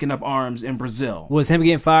worthy of taking up arms in Brazil. Was him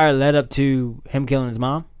getting fired led up to him killing his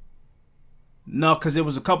mom? No, because it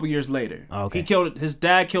was a couple years later. Oh, okay. His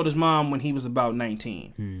dad killed his mom when he was about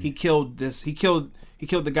 19. He killed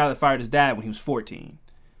the guy that fired his dad when he was 14.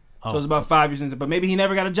 So it was about 5 years into, but maybe he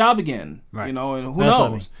never got a job again. Right. And who knows? I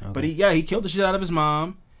mean. Okay. But he killed the shit out of his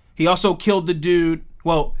mom. He also killed the dude.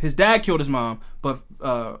 Well, his dad killed his mom, but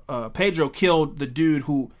Pedro killed the dude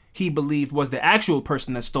who he believed was the actual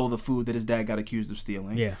person that stole the food that his dad got accused of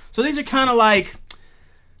stealing. Yeah. So these are kind of like,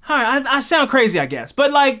 all right, I sound crazy, I guess,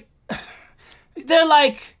 but like, they're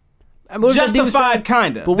like justified,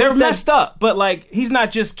 kind of. They're messed up, but like, he's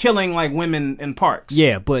not just killing like women in parks.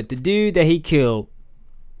 Yeah, but the dude that he killed,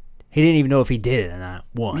 he didn't even know if he did it or not.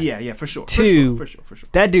 One. Yeah, for sure. Two, for sure.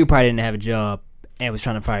 That dude probably didn't have a job and was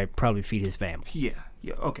trying to probably feed his family. Yeah,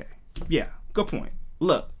 okay. Yeah, good point.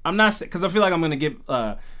 Look, I'm not saying, because I feel like I'm going to get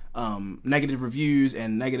negative reviews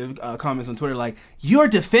and negative comments on Twitter like, you're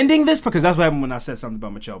defending this? Because that's what happened when I said something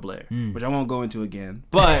about Michelle Blair, which I won't go into again.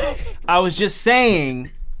 But I was just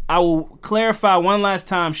saying, I will clarify one last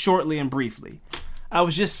time shortly and briefly. I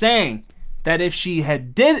was just saying that if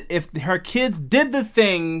her kids did the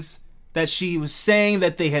things that she was saying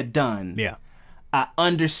that they had done, yeah, I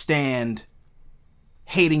understand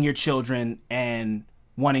hating your children and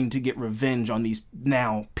wanting to get revenge on these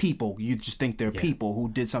now people. You just think they're people who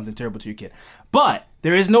did something terrible to your kid. But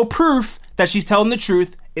there is no proof that she's telling the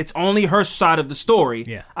truth. It's only her side of the story.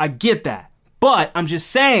 Yeah. I get that. But I'm just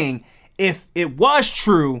saying, if it was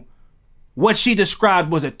true, what she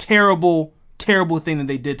described was a terrible, terrible thing that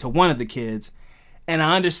they did to one of the kids. And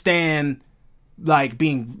I understand, like,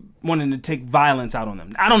 wanting to take violence out on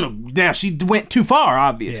them. I don't know. Now, she went too far,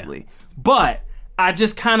 obviously. Yeah. But I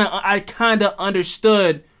kind of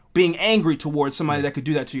understood being angry towards somebody that could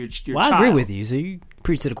do that to your child. I agree with you. So you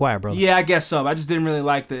preach to the choir, brother. Yeah, I guess so. I just didn't really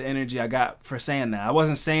like the energy I got for saying that. I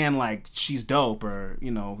wasn't saying, like, she's dope or,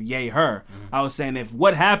 yay her. Mm-hmm. I was saying if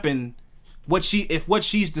what happened, if what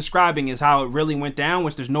she's describing is how it really went down,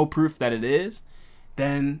 which there's no proof that it is,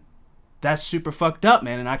 then that's super fucked up,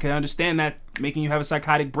 man. And I can understand that making you have a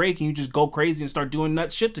psychotic break and you just go crazy and start doing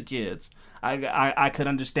nuts shit to kids. I could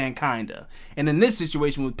understand, kinda. And in this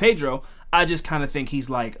situation with Pedro, I just kind of think he's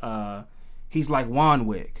like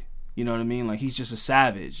Wanwick. You know what I mean? Like, he's just a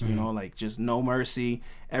savage, like, just no mercy.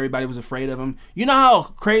 Everybody was afraid of him. You know how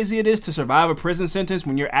crazy it is to survive a prison sentence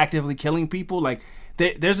when you're actively killing people? Like,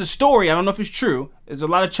 there's a story, I don't know if it's true. There's a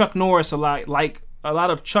lot of Chuck Norris,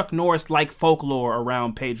 like folklore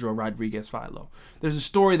around Pedro Rodriguez Filo. There's a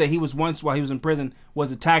story that he was once, while he was in prison,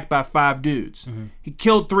 was attacked by 5 dudes. Mm-hmm. He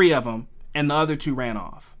killed 3 of them, and the other 2 ran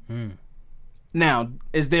off. Mm. Now,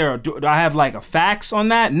 do I have like a facts on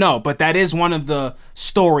that? No, but that is one of the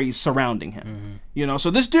stories surrounding him. Mm-hmm. So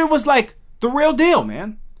this dude was like the real deal,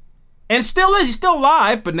 man. And still is. He's still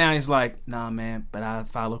alive, but now he's like, nah, man, but I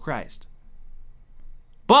follow Christ.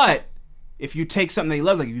 But if you take something that he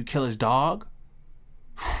loves, like if you kill his dog,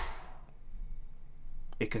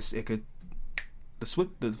 it could the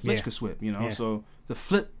flitch could swip, So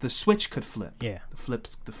the switch could flip. Yeah. The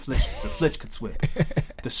flitch could swip.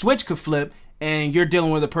 The switch could flip, and you're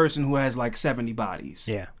dealing with a person who has like 70 bodies.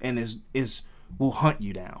 Yeah. And will hunt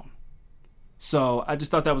you down. So I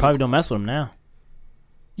just thought that was probably don't mess with him now.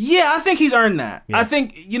 Yeah, I think he's earned that. Yeah. I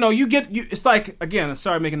think it's like, again,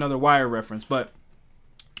 sorry to make another Wire reference, but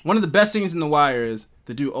one of the best things in The Wire is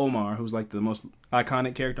the dude Omar, who's like the most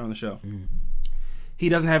iconic character on the show. Mm. He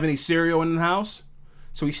doesn't have any cereal in the house,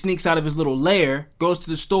 so he sneaks out of his little lair, goes to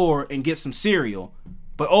the store, and gets some cereal.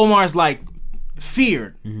 But Omar's like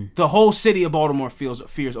feared. Mm-hmm. The whole city of Baltimore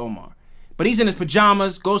fears Omar. But he's in his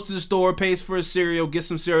pajamas, goes to the store, pays for his cereal, gets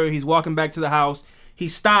some cereal. He's walking back to the house. He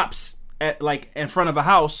stops at in front of a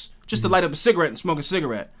house just to light up a cigarette and smoke a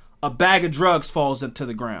cigarette. A bag of drugs falls into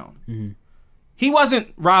the ground. Mm-hmm. He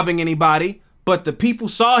wasn't robbing anybody, but the people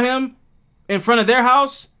saw him in front of their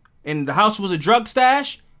house, and the house was a drug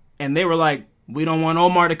stash, and they were like, we don't want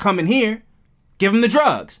Omar to come in here. Give him the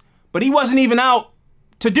drugs. But he wasn't even out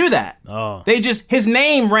to do that. Oh. His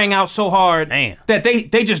name rang out so hard Damn. that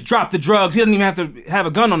they just dropped the drugs. He doesn't even have to have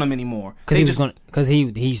a gun on him anymore. Because he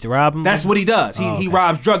used to rob him? That's what he does. He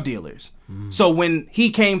robs drug dealers. Mm. So when he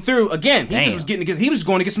came through, again, he was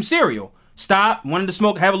going to get some cereal. Stopped, wanted to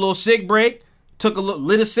smoke, have a little cig break,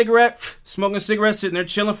 lit a cigarette, smoking a cigarette, sitting there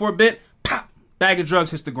chilling for a bit, pop, bag of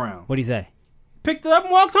drugs hits the ground. What'd he say? Picked it up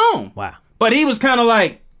and walked home. Wow. But he was kind of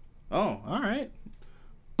like, oh, all right.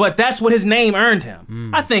 But that's what his name earned him.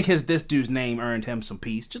 Mm. I think this dude's name earned him some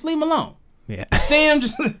peace. Just leave him alone. Yeah. See him?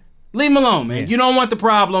 Just leave him alone, man. Yeah. You don't want the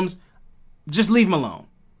problems. Just leave him alone.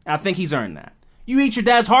 I think he's earned that. You eat your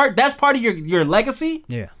dad's heart. That's part of your legacy.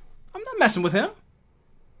 Yeah. I'm not messing with him.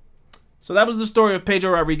 So that was the story of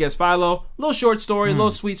Pedro Rodriguez Filo. A little short story, a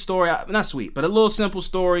little sweet story. Not sweet, but a little simple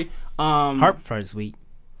story. Heart probably sweet.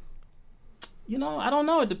 I don't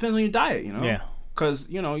know. It depends on your diet, Yeah. Because,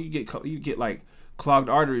 you get like clogged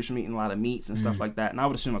arteries from eating a lot of meats and stuff like that. And I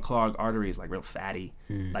would assume a clogged artery is like real fatty,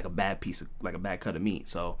 like a bad cut of meat.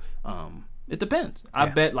 So it depends. I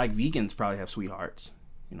bet like vegans probably have sweet hearts,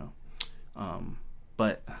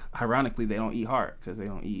 but ironically they don't eat heart because they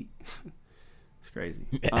don't eat. It's crazy.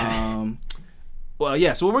 Well,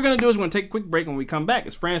 yeah. So what we're gonna do is we're gonna take a quick break. When we come back,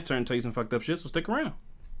 it's Fran's turn to tell you some fucked up shit. So stick around.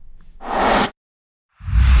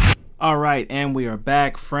 All right, and we are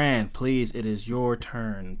back. Fran, please, it is your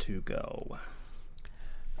turn to go.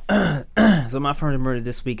 So my first murder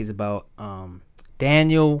this week is about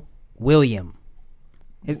Daniel William.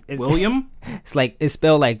 William? It's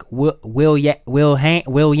spelled like William. Like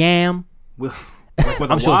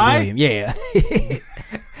I'm sure it's William. Yeah.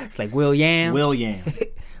 It's like William.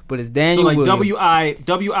 But it's Daniel. So like William.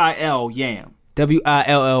 W-I-L Yam.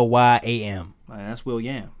 Willyam. That's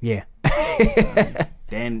William. Yeah.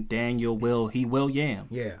 Daniel William.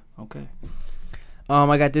 Yeah. Okay.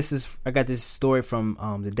 I got this story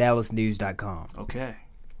from the DallasNews.com. Okay.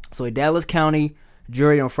 So a Dallas County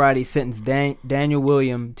jury on Friday sentenced Daniel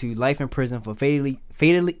William to life in prison for fatally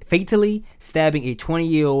stabbing a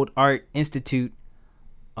 20-year-old Art Institute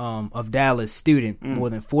of Dallas student more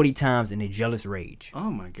than 40 times in a jealous rage. Oh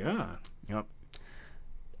my God. Yep.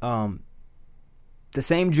 The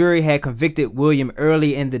same jury had convicted William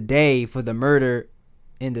early in the day for the murder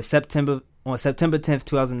on September 10th,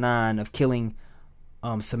 2009, of killing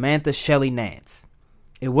Samantha Shelley Nance.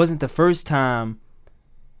 It wasn't the first time.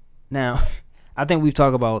 Now, I think we've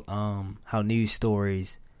talked about how news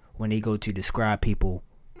stories, when they go to describe people,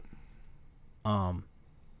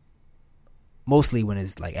 mostly when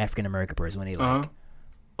it's like African American person, when they like,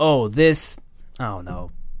 oh, this, I don't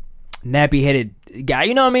know, nappy headed guy,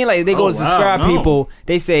 you know what I mean? Like they go to describe people,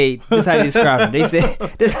 they say this is how you describe them. They say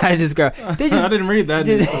this is how you describe. They just, I didn't read that.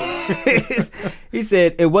 He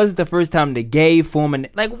said it wasn't the first time the gay former,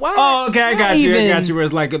 like why? Oh, okay, I got you. Where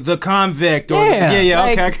it's like the convict or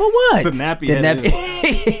like, okay. For what? The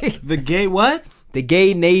nappy. The gay what? The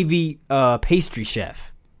gay Navy pastry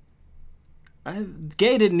chef.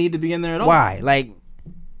 Gay didn't need to be in there at all. Why? Like,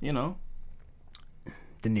 you know.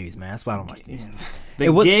 The news, man. That's why I don't like the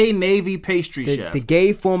news. Gay Navy pastry chef. The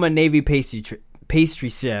gay former Navy pastry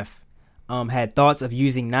chef had thoughts of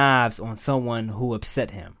using knives on someone who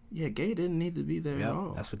upset him. Yeah, gay didn't need to be there at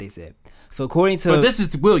all. That's what they said. So according to... But this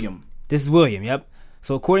is William. This is William, yep.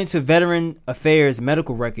 So according to Veteran Affairs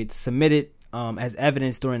medical records submitted as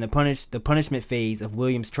evidence during the punishment phase of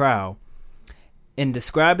William's trial, in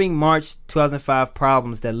describing March 2005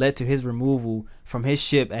 problems that led to his removal from his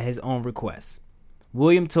ship at his own request,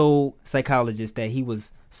 William told psychologists that he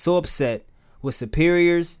was so upset with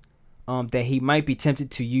superiors that he might be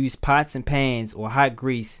tempted to use pots and pans or hot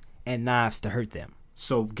grease and knives to hurt them.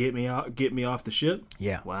 So get me off the ship?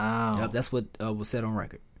 Yeah. Wow. Yep, that's what was said on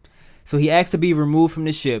record. So he asked to be removed from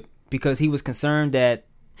the ship because he was concerned that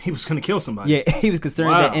he was going to kill somebody. Yeah, he was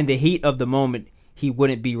concerned that in the heat of the moment he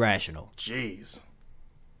wouldn't be rational. Jeez.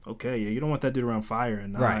 Okay, yeah, you don't want that dude around fire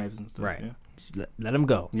and knives and stuff. Right. Yeah. Just let him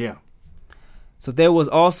go. Yeah. So there was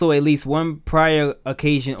also at least one prior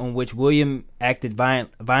occasion on which William acted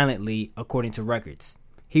violently, according to records.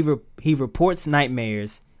 He reports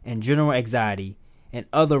nightmares and general anxiety and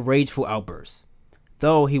other rageful outbursts,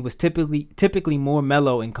 though he was typically more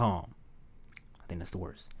mellow and calm. I think that's the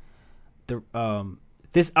worst.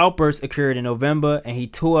 This outburst occurred in November, and he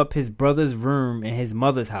tore up his brother's room in his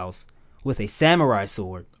mother's house with a samurai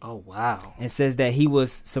sword. Oh, wow. And says that he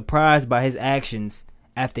was surprised by his actions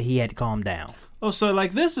after he had calmed down. Oh, so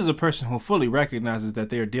like this is a person who fully recognizes that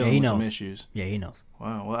they're dealing with some issues. Yeah, he knows.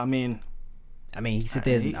 Wow. Well, I mean, he said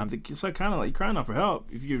there's... It's like kind of like you're crying out for help.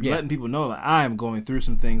 If you're letting people know that I am going through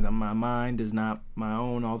some things, my mind is not my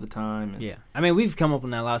own all the time. And yeah. I mean, we've come up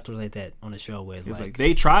with a lot of stories like that on the show where it's like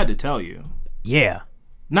they tried to tell you. Yeah.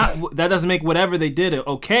 Not that doesn't make whatever they did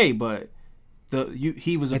okay, but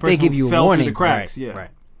he was a if person they give who you fell a warning, through the cracks. Right, yeah. Right.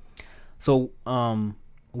 So,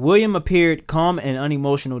 William appeared calm and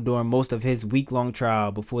unemotional during most of his week-long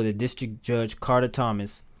trial before the district judge Carter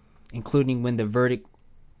Thomas, including when the verdict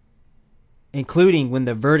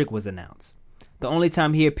was announced. The only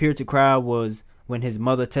time he appeared to cry was when his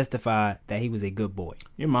mother testified that he was a good boy.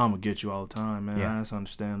 Your mom would get you all the time, man. Yeah. That's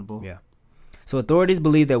understandable. Yeah. So authorities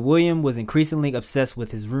believe that William was increasingly obsessed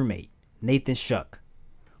with his roommate, Nathan Shuck,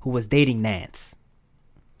 who was dating Nance.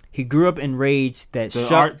 He grew up enraged that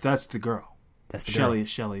Shuck... That's the girl. That's the girl.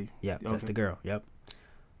 Shelley. Yep, okay. That's the girl. Yep.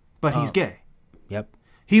 But he's gay. Yep.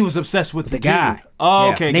 He was obsessed with the guy. Dude.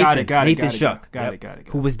 Oh, okay. Nathan, Got it. Nathan Shuck. Got it.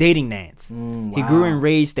 Who was dating Nance. Wow. He grew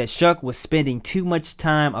enraged that Shuck was spending too much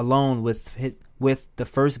time alone with the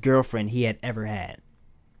first girlfriend he had ever had.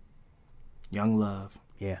 Young love.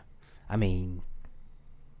 Yeah. I mean...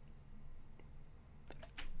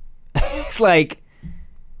 it's like...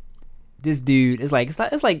 This dude is like it's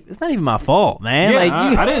not even my fault, man. Yeah, like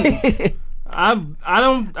I didn't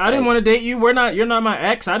I didn't want to date you. You're not my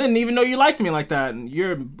ex. I didn't even know you liked me like that. And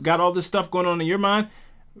you're got all this stuff going on in your mind.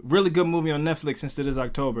 Really good movie on Netflix since it is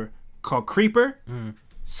October called Creeper.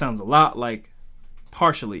 Sounds a lot like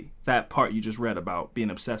partially that part you just read about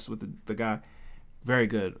being obsessed with the guy. Very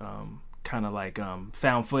good. Kind of like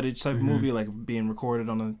found footage type of movie, like being recorded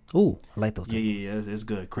on a. Ooh, I like those. Yeah, it's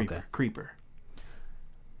good. Creeper. Okay. Creeper.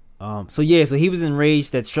 So he was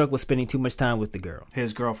enraged that Shuck was spending too much time with the girl.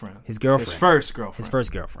 His girlfriend. His first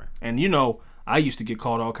girlfriend. And I used to get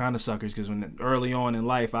called all kind of suckers because when early on in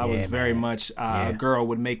life I was very much a girl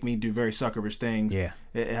would make me do very suckerish things. Yeah,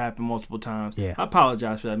 it happened multiple times. Yeah, I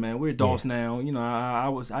apologize for that, man. We're adults now. You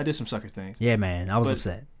know, I did some sucker things. Yeah, man, I was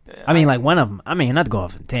upset. I mean, like one of them. I mean, not to go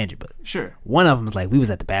off on a tangent, but sure, one of them was like we was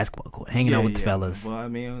at the basketball court hanging out with the fellas. Well, I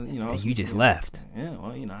mean, you just left. Yeah,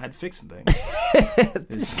 well, I had to fix some things.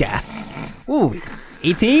 This guy, ooh,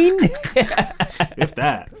 18. If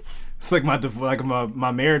that. It's like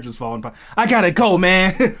my marriage was falling apart. I gotta go,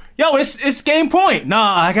 man. Yo, it's game point.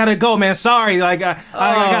 Nah, I gotta go, man. Sorry, like I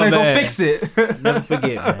gotta go fix it. Never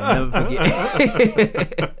forget, man. Never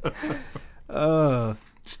forget.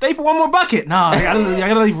 Stay for one more bucket. Nah, I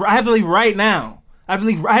gotta leave. I have to leave right now. I have to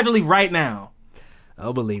leave right now.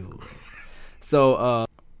 Unbelievable. So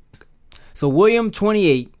William,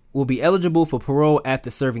 28, will be eligible for parole after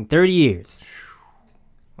serving 30 years.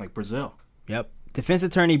 Like Brazil. Yep. Defense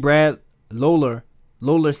attorney Brad Lawler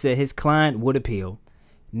said his client would appeal.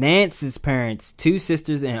 Nance's parents, 2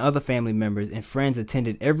 sisters, and other family members and friends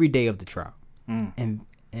attended every day of the trial.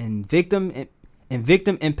 And victim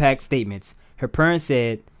impact statements, her parents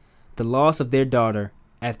said the loss of their daughter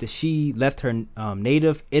after she left her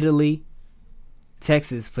native Italy,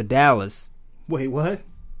 Texas for Dallas. Wait, what?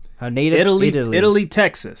 Her native Italy,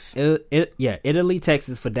 Texas. Italy,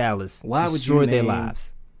 Texas for Dallas. Why destroyed their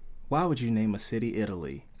lives. Why would you name a city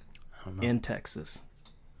Italy in Texas?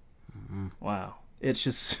 Mm-hmm. Wow. It's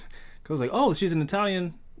just, because like, oh, she's an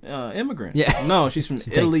Italian immigrant. Yeah. No, she's from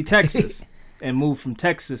Italy, Texas, and moved from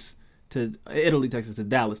Italy, Texas to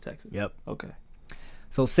Dallas, Texas. Yep. Okay.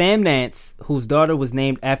 So Sam Nance, whose daughter was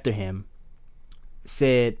named after him,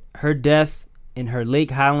 said her death in her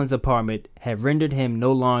Lake Highlands apartment had rendered him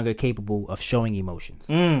no longer capable of showing emotions.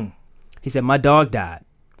 He said, my dog died.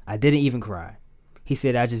 I didn't even cry. He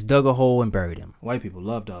said, I just dug a hole and buried him. White people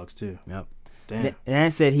love dogs, too. Yep. Damn.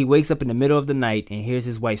 Nance said he wakes up in the middle of the night and hears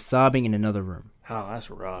his wife sobbing in another room. Oh, that's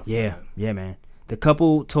rough. Yeah, man. Yeah, man. The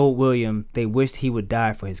couple told William they wished he would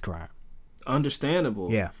die for his crime.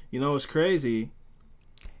 Understandable. Yeah. You know, it's crazy,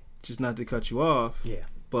 just not to cut you off. Yeah.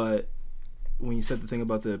 But when you said the thing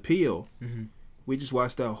about the appeal, we just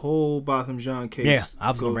watched that whole Botham Jean case. Yeah,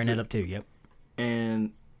 I was going to bring that up too, yep.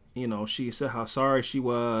 And, she said how sorry she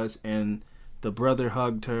was, and the brother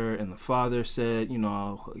hugged her, and the father said,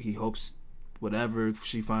 he hopes whatever, if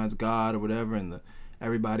she finds God or whatever, and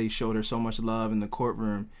everybody showed her so much love in the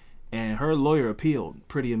courtroom, and her lawyer appealed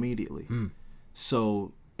pretty immediately.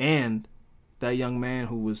 So, and that young man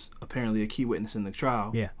who was apparently a key witness in the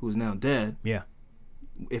trial, who is now dead,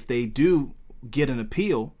 if they do get an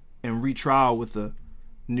appeal and retrial with a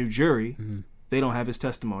new jury, they don't have his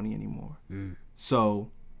testimony anymore.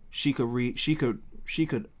 So she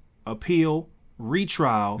could appeal,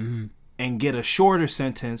 retrial, and get a shorter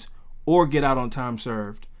sentence or get out on time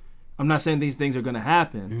served. I'm not saying these things are going to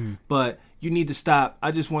happen, but you need to stop.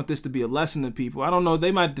 I just want this to be a lesson to people. I don't know.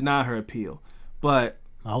 They might deny her appeal, but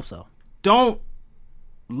I hope so. Don't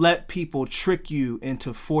let people trick you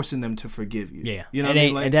into forcing them to forgive you. Yeah. You know what I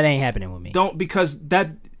mean? Like, that ain't happening with me. Don't, because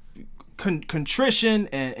that contrition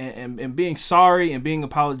and being sorry and being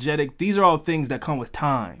apologetic, these are all things that come with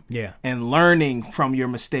time. Yeah. And learning from your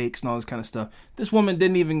mistakes and all this kind of stuff. This woman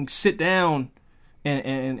didn't even sit down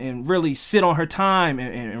and really sit on her time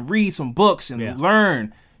and read some books and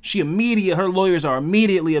learn. Her lawyers are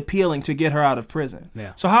immediately appealing to get her out of prison.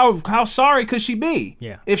 Yeah. So how sorry could she be?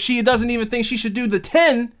 Yeah. If she doesn't even think she should do the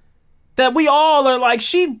 10 that we all are like,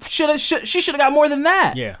 she should have got more than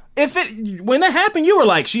that. Yeah. When that happened, you were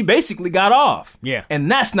like, she basically got off. Yeah.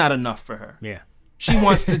 And that's not enough for her. Yeah. She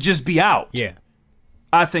wants to just be out. Yeah.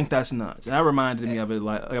 I think that's nuts. And that reminded me of it.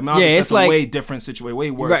 Like, I mean, obviously it's that's a way different situation,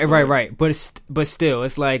 way worse. Right. But still,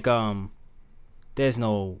 it's like there's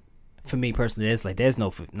no. For me personally, it's like there's no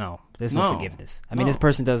forgiveness. I mean, this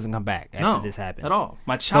person doesn't come back after this happens at all.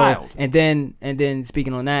 My child. So, and then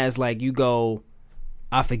speaking on that, it's like you go,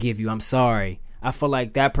 I forgive you. I'm sorry. I feel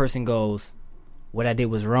like that person goes, what I did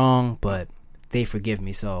was wrong, but they forgive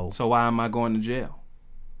me. So why am I going to jail?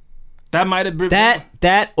 That might have been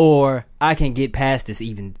that, or I can get past this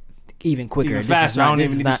even quicker. Even faster. I don't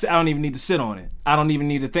even need to sit on it. I don't even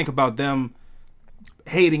need to think about them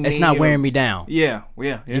hating me. It's not wearing me down. Yeah.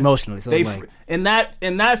 Emotionally. So in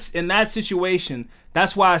that situation,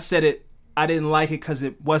 that's why I said it. I didn't like it because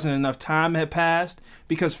it wasn't enough time had passed.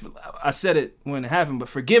 Because I said it when it happened, but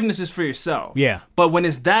forgiveness is for yourself. Yeah. But when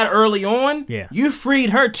it's that early on, you freed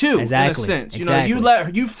her too. Exactly. In a sense, you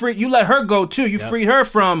let her go too. You freed her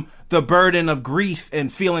from the burden of grief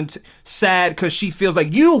and feeling sad because she feels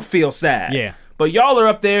like you feel sad. Yeah. But y'all are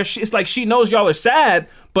up there. It's like she knows y'all are sad,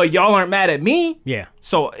 but y'all aren't mad at me. Yeah.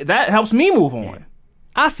 So that helps me move on. Yeah.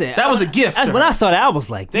 I said that was a gift. That's when I saw that. I was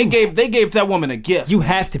like, they gave that woman a gift. You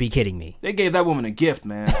have to be kidding me. They gave that woman a gift,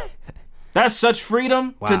 man. That's such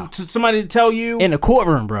freedom to somebody to tell you in a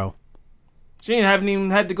courtroom, bro. She haven't even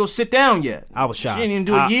had to go sit down yet. I was shocked. She didn't even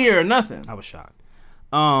do a year or nothing. I was shocked.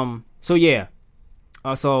 So yeah.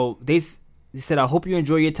 So they said, I hope you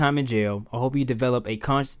enjoy your time in jail. I hope you develop a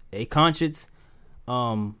conscience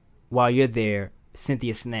while you're there.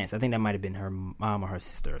 Cynthia Nance. I think that might have been her mom or her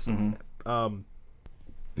sister or something.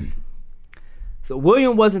 Mm-hmm. So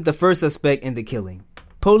William wasn't the first suspect in the killing.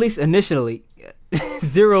 Police initially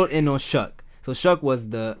zeroed in on Shuck. So Shuck was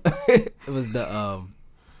the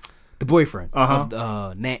boyfriend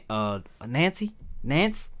of Nancy.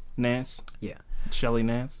 Nance. Yeah. Shelly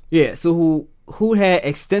Nance. Yeah. So who had an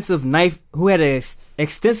extensive knife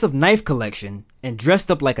collection and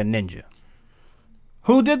dressed up like a ninja.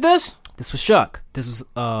 Who did this? This was Shuck. This was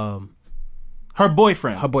her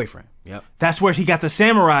boyfriend. Her boyfriend. Yep. That's where he got the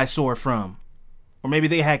samurai sword from. Or maybe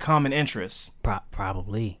they had common interests.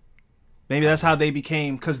 Probably. Maybe that's how they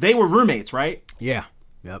became, because they were roommates, right? Yeah.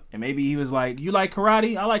 Yep. And maybe he was like, you like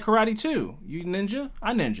karate? I like karate too. You ninja?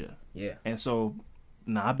 I ninja. Yeah. And so,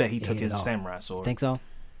 I bet he took his samurai sword. Think so?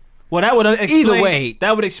 Well, that would explain. Either way,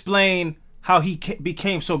 that would explain how he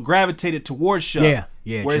became so gravitated towards Shuck.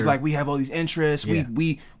 Yeah. Where it's like, we have all these interests. Yeah.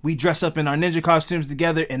 We dress up in our ninja costumes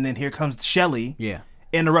together, and then here comes Shelly. Yeah.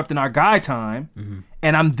 Interrupting our guy time,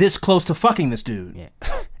 and I'm this close to fucking this dude. Yeah.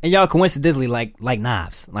 And y'all coincidentally like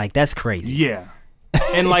knives. Like, that's crazy. Yeah.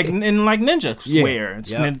 And like ninja swear.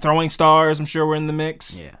 Yeah. Throwing stars, I'm sure, were in the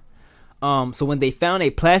mix. Yeah. So when they found a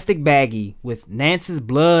plastic baggie with Nance's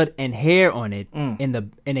blood and hair on it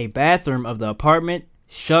in a bathroom of the apartment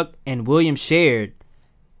Shuck and William shared,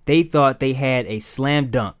 they thought they had a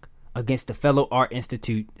slam dunk against the fellow Art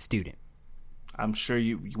Institute student. I'm sure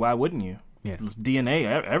why wouldn't you? Yeah. There's DNA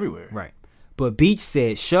everywhere. Right. But Beach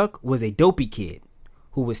said Shuck was a dopey kid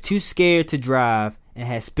who was too scared to drive and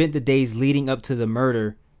had spent the days leading up to the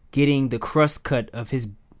murder getting the crust cut of his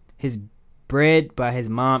bread by his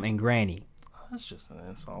mom and granny. That's just an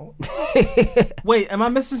insult. Wait, am I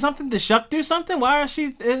missing something? Did Shuck do something? Why is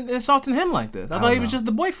she insulting him like this? I thought he was just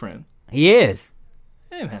the boyfriend. He is.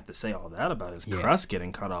 They didn't have to say all that about his crust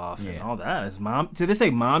getting cut off and all that. His mom. Did they say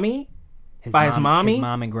mommy? His mommy? His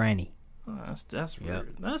mom and granny. Oh, that's rude. Yep.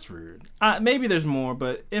 That's rude. Maybe there's more,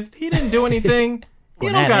 but if he didn't do anything,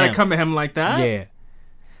 you don't gotta come at him like that.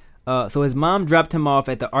 Yeah. So his mom dropped him off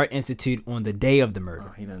at the Art Institute on the day of the murder.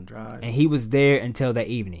 Oh, he didn't drive. And he was there until that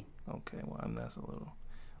evening. Okay, well, that's a little...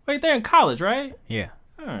 Wait, they're in college, right? Yeah.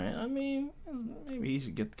 All right. I mean, maybe he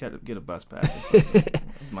should get a bus pass or something.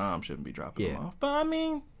 His mom shouldn't be dropping him off. But, I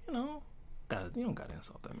mean, you don't gotta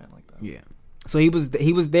insult that man like that. Yeah. So he was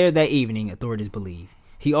there that evening, authorities believe.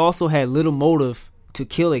 He also had little motive to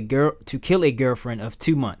kill a girlfriend of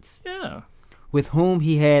 2 months. Yeah. With whom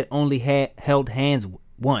he had only held hands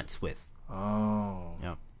once with. Oh.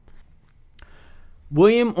 Yeah.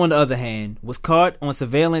 William, on the other hand, was caught on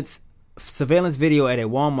surveillance video at a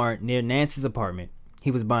Walmart near Nancy's apartment.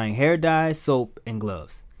 He was buying hair dye, soap, and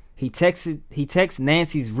gloves. He texted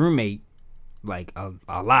Nancy's roommate, like a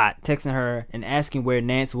lot, texting her and asking where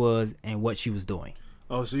Nance was and what she was doing.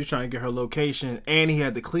 Oh, so you're trying to get her location, and he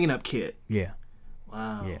had the cleanup kit. Yeah.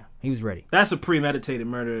 Wow. Yeah, he was ready. That's a premeditated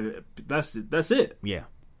murder. That's it. Yeah.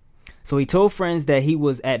 So he told friends that he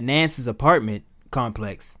was at Nance's apartment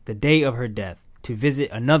complex the day of her death to visit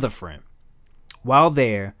another friend. While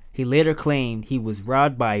there, he later claimed he was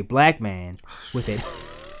robbed by a black man with a...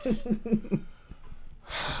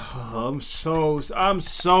 I'm so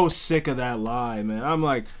sick of that lie, man.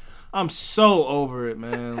 I'm so over it,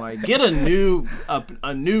 man. Like, get a new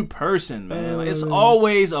person, man. Like, it's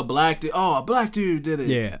always a black dude. Oh, a black dude did it.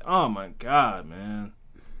 Yeah. Oh my God, man.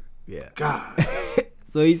 Yeah. God.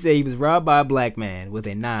 So he said he was robbed by a black man with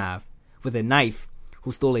a knife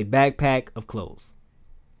who stole a backpack of clothes.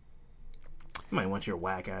 You might want your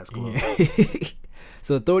whack ass clothes. Yeah.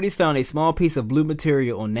 So authorities found a small piece of blue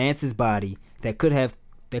material on Nance's body that could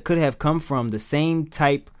have come from the same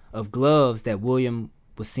type of gloves that William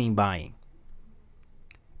was seen buying.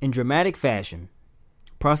 In dramatic fashion,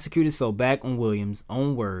 prosecutors fell back on Williams'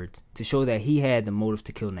 own words to show that he had the motive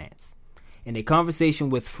to kill Nance. In a conversation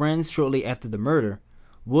with friends shortly after the murder,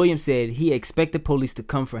 Williams said he expected police to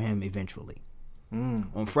come for him eventually.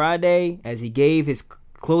 On Friday, as he gave his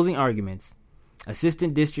closing arguments,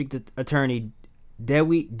 Assistant District Attorney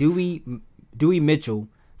Dewey Mitchell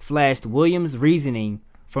flashed Williams' reasoning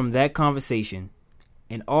from that conversation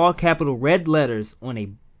in all capital red letters on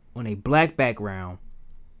a black background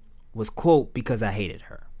was, quote, "because I hated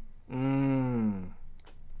her." And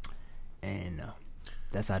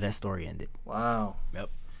that's how that story ended. Wow. Yep.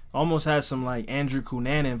 Almost has some like Andrew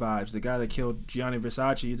Cunanan vibes, the guy that killed Gianni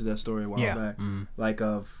Versace. He did that story a while back, like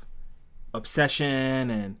of obsession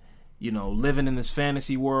and living in this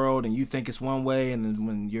fantasy world, and you think it's one way, and then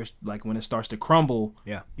when it starts to crumble,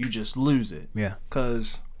 you just lose it. Yeah.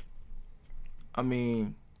 Cause,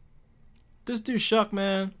 this dude Shuck,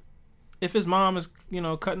 man, if his mom is,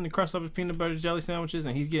 cutting the crust off his peanut butter jelly sandwiches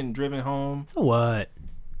and he's getting driven home. So what?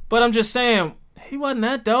 But I'm just saying, he wasn't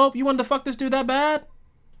that dope. You wanted to fuck this dude that bad?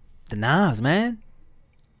 The Nas, man.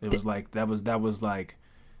 It was like, that was like,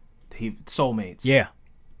 soulmates. Yeah.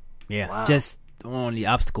 Yeah. Wow. Just the only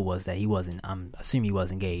obstacle was that I'm assuming he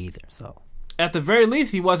wasn't gay either, so. At the very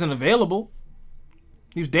least, he wasn't available.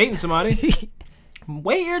 He was dating somebody.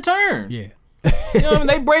 Wait your turn. Yeah.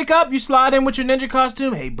 They break up, you slide in with your ninja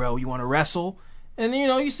costume. Hey, bro, you want to wrestle? And,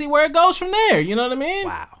 you see where it goes from there. You know what I mean?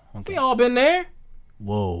 Wow. Okay. We all been there.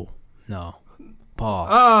 Whoa. No.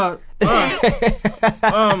 Pause.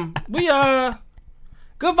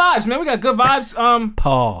 Good vibes, man. We got good vibes.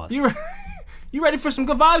 Pause. You ready for some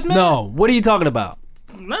good vibes, man? No. What are you talking about?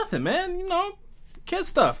 Nothing, man. Kid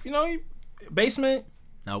stuff. Basement.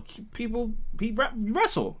 Nope. People, you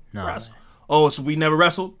wrestle. No. Wrestle. Oh, so we never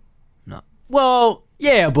wrestled? No. Well,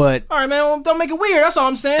 yeah, but... All right, man. Well, don't make it weird. That's all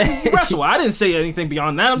I'm saying. You wrestle. I didn't say anything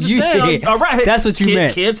beyond that. I'm just saying. All right. That's what you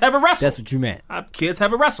meant. Kids have a wrestle. That's what you meant. Kids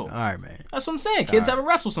have a wrestle. All right, man. That's what I'm saying. Kids have a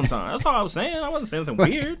wrestle sometimes. That's all I was saying. I wasn't saying anything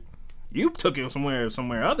weird. You took it somewhere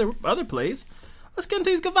other place. Let's get into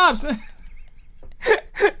these good vibes, man.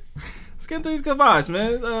 Let's get into these good vibes,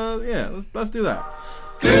 man. Let's do that.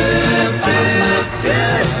 Good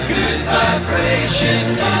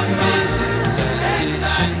vibrations.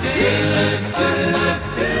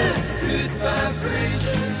 Good vibrations.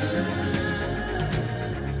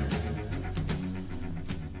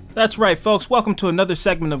 That's right, folks. Welcome to another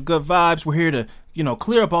segment of Good Vibes. We're here to,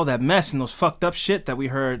 clear up all that mess and those fucked up shit that we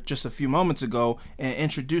heard just a few moments ago and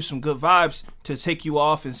introduce some good vibes to take you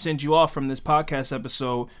off and send you off from this podcast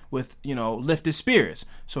episode with, lifted spirits.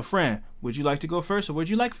 So, Fran, would you like to go first or would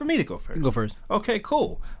you like for me to go first? You go first. Okay,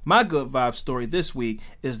 cool. My good vibe story this week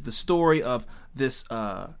is the story of this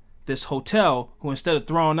hotel who, instead of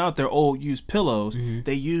throwing out their old used pillows,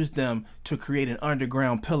 they used them to create an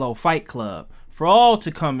underground pillow fight club for all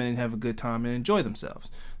to come in and have a good time and enjoy themselves.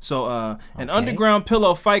 So, an underground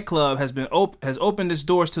pillow fight club has opened its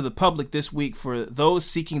doors to the public this week for those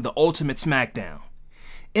seeking the ultimate smackdown.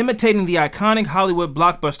 Imitating the iconic Hollywood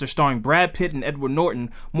blockbuster starring Brad Pitt and Edward Norton,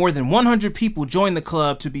 more than 100 people joined the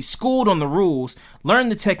club to be schooled on the rules, learn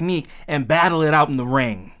the technique, and battle it out in the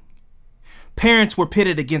ring. Parents were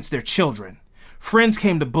pitted against their children. Friends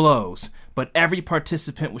came to blows, but every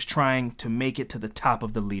participant was trying to make it to the top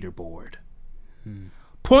of the leaderboard.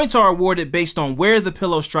 Points are awarded based on where the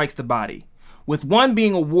pillow strikes the body, with 1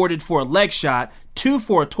 being awarded for a leg shot, 2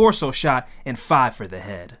 for a torso shot, and 5 for the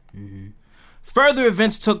head. Further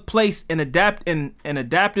events took place in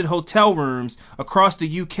adapted hotel rooms across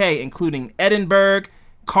the UK, including Edinburgh,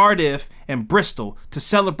 Cardiff, and Bristol, to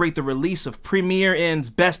celebrate the release of Premier Inn's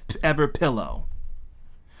best ever pillow.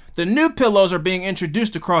 The new pillows are being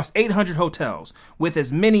introduced across 800 hotels, with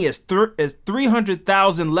as many as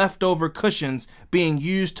 300,000 leftover cushions being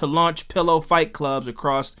used to launch pillow fight clubs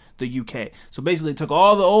across the UK. So basically, took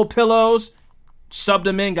all the old pillows, subbed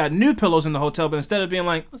them in, got new pillows in the hotel, but instead of being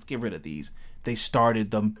like, let's get rid of these, they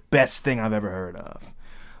started the best thing I've ever heard of.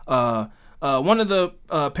 One of the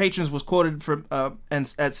patrons was quoted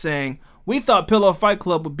as saying, "We thought Pillow Fight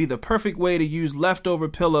Club would be the perfect way to use leftover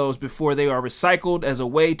pillows before they are recycled as a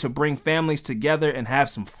way to bring families together and have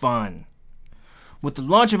some fun. With the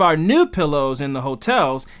launch of our new pillows in the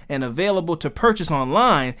hotels and available to purchase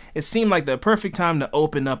online, it seemed like the perfect time to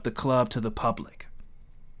open up the club to the public."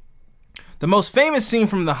 The most famous scene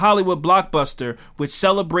from the Hollywood blockbuster, which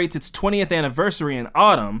celebrates its 20th anniversary in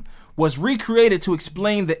autumn, was recreated to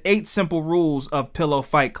explain the 8 simple rules of Pillow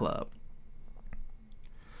Fight Club.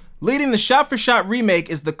 Leading the shot-for-shot remake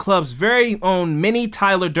is the club's very own Minnie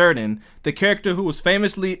Tyler Durden, the character who was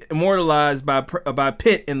famously immortalized by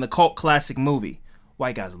Pitt in the cult classic movie.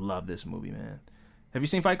 White guys love this movie, man. Have you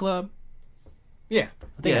seen Fight Club? Yeah.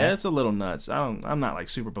 Yeah, it's a little nuts. I'm not like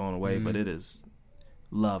super blown away, but it is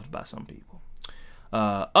loved by some people.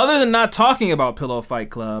 Other than not talking about Pillow Fight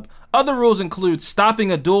Club, other rules include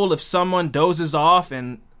stopping a duel if someone dozes off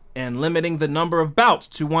and limiting the number of bouts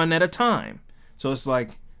to 1 at a time. So it's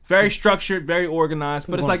like very structured, very organized,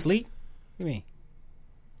 but it's like sleep. What do you mean?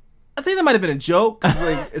 I think that might have been a joke.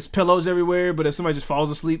 Like, it's pillows everywhere, but if somebody just falls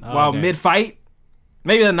asleep while mid-fight,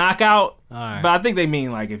 maybe a knockout. Right. But I think they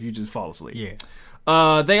mean like if you just fall asleep.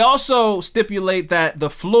 Yeah. They also stipulate that the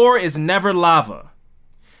floor is never lava.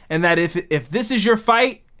 And that if this is your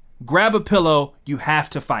fight, grab a pillow, you have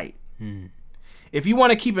to fight. If you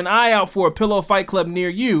want to keep an eye out for a Pillow Fight Club near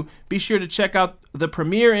you, be sure to check out the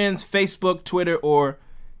Premier Inn's Facebook, Twitter, or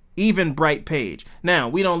Eventbrite page. Now,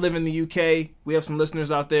 we don't live in the UK. We have some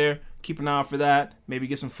listeners out there. Keep an eye out for that. Maybe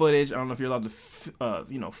get some footage. I don't know if you're allowed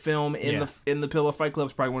to, film in the Pillow Fight Club.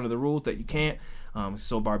 It's probably one of the rules that you can't. It's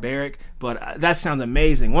so barbaric, but that sounds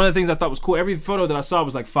amazing. One of the things I thought was cool. Every photo that I saw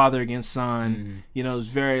was like father against son. It was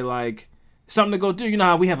very like something to go do. You know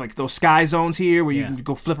how we have like those sky zones here where you can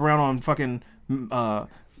go flip around on fucking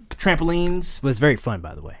trampolines. It was very fun,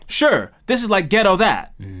 by the way. Sure, this is like ghetto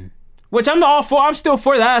that. Which I'm all for. I'm still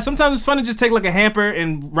for that. Sometimes it's fun to just take like a hamper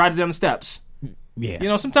and ride it down the steps.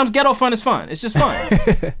 Yeah. Sometimes ghetto fun is fun. It's just fun.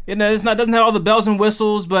 Doesn't have all the bells and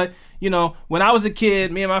whistles, but when I was a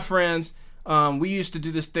kid, me and my friends, we used to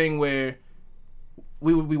do this thing where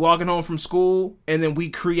we would be walking home from school and then we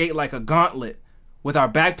create like a gauntlet with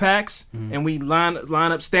our backpacks and we line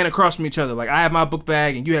up, stand across from each other. Like I have my book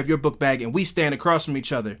bag and you have your book bag and we stand across from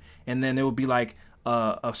each other, and then it would be like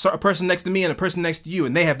a person next to me and a person next to you,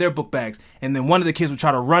 and they have their book bags, and then one of the kids would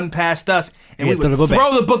try to run past us, and we would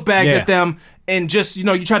throw the book bags at them, and just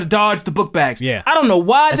you try to dodge the book bags. Yeah, I don't know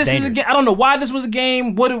why this is a game. I don't know why this was a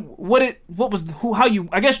game.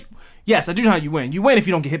 I guess yes, I do know how you win. You win if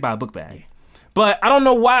you don't get hit by a book bag. But I don't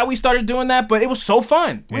know why we started doing that, but it was so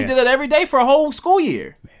fun. We did that every day for a whole school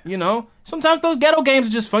year. Sometimes those ghetto games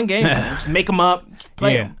are just fun games. Just make them up, just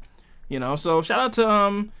play them. So shout out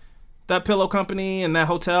to that pillow company and that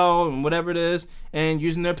hotel and whatever it is, and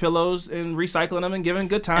using their pillows and recycling them and giving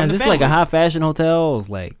good time. Is this like a high fashion hotel? It's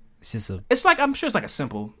like it's just a. It's like I'm sure it's like a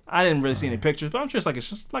simple. I didn't really see any pictures, but I'm sure it's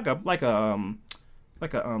just like a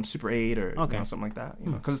Super 8 or something like that.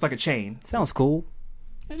 Because it's like a chain. Sounds cool.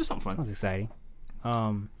 Yeah, just something fun. Sounds exciting.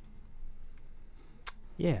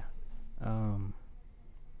 Yeah.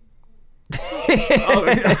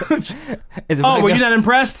 Were you not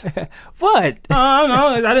impressed? What? I don't know.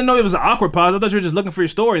 I didn't know it was an awkward pause. I thought you were just looking for your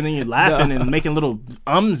story, and then you're laughing and making little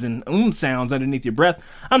ums and sounds underneath your breath.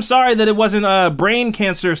 I'm sorry that it wasn't a brain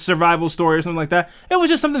cancer survival story or something like that. It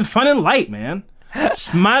was just something fun and light, man.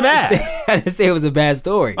 It's my bad. I didn't say it was a bad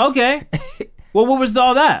story. Okay. Well, what was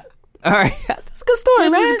all that? All right, it's a good story,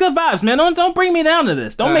 man. It's good vibes, man. Don't bring me down to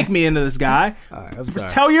this. Don't make me into this guy. All right, I'm sorry.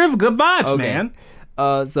 Tell your good vibes, man.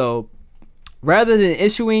 So rather than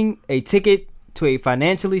issuing a ticket to a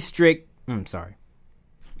financially strict... sorry.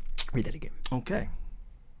 Read that again. Okay.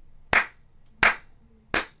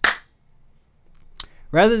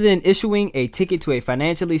 Rather than issuing a ticket to a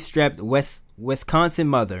financially strapped Wisconsin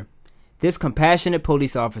mother, this compassionate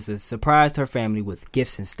police officer surprised her family with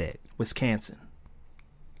gifts instead. Wisconsin.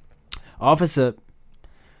 Officer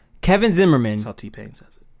Kevin Zimmerman... That's how T-Pain says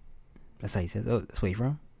it. That's how he says it? Oh, that's where you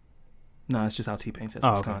from? No, it's just how T-Pain says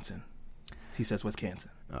Wisconsin. Okay. He says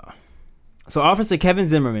Wisconsin. Oh. So Officer Kevin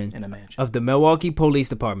Zimmerman of the Milwaukee Police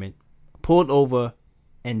Department pulled over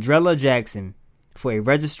Andrella Jackson for a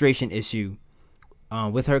registration issue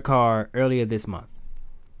with her car earlier this month.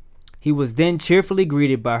 He was then cheerfully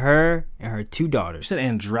greeted by her and her two daughters. You said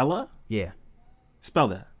Andrella? Yeah. Spell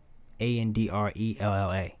that.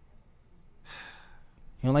 Andrella.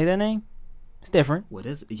 You don't like that name? It's different. What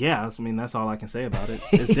is it? Yeah, I mean, that's all I can say about it.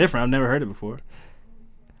 It's different. I've never heard it before.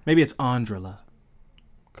 Maybe it's Andrella.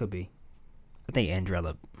 Could be. I think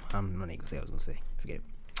Andrella. I'm not even gonna say what I was gonna say. Forget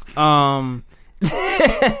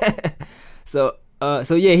it. So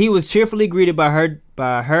yeah, he was cheerfully greeted by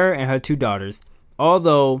her and her two daughters,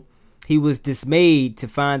 although he was dismayed to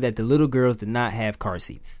find that the little girls did not have car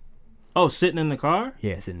seats. Oh, sitting in the car?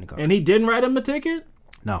 Yeah, sitting in the car. And he didn't write him a ticket?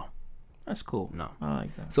 No. That's cool. No. I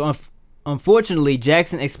like that. So unfortunately,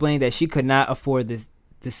 Jackson explained that she could not afford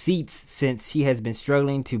the seats since she has been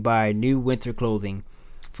struggling to buy new winter clothing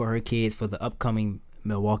for her kids for the upcoming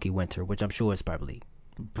Milwaukee winter, which I'm sure is probably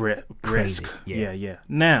brisk. Yeah.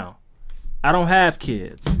 Now, I don't have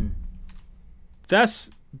kids.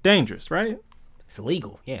 That's dangerous, right? It's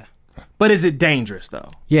illegal, yeah. But is it dangerous, though?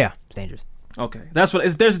 Yeah, it's dangerous. Okay. There's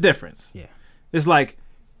a difference. Yeah. It's like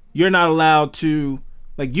you're not allowed to...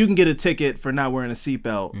 Like, you can get a ticket for not wearing a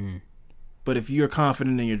seatbelt, but if you're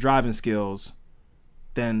confident in your driving skills,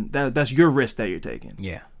 then that's your risk that you're taking.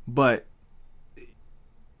 Yeah. But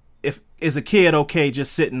is a kid okay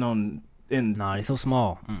just sitting on... No, they're so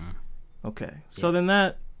small. Okay. So then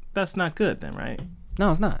that's not good then, right?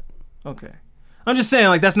 No, it's not. Okay. I'm just saying,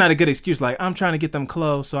 like, that's not a good excuse. Like, I'm trying to get them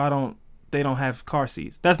clothes so they don't have car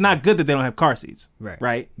seats. That's not good that they don't have car seats.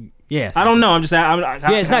 Right? Yeah. I don't know. I'm just...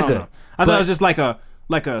 it's not good. I thought it was just like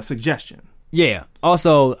a suggestion. Yeah.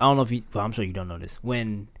 Also, I don't know if you... Well, I'm sure you don't know this.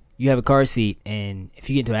 When you have a car seat and if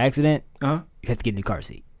you get into an accident, you have to get in the car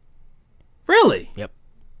seat. Really? Yep.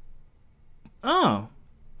 Oh.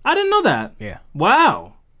 I didn't know that. Yeah.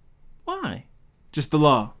 Wow. Why? Just the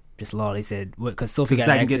law. Just law. They said because Sophie got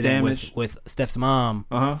an accident with Steph's mom,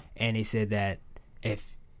 Uh-huh. and they said that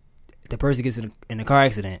if the person gets in a car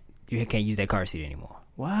accident, you can't use that car seat anymore.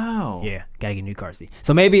 Wow. Yeah, gotta get a new car seat.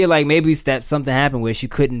 So maybe something happened where she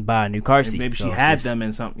couldn't buy a new car seat. Maybe so she had them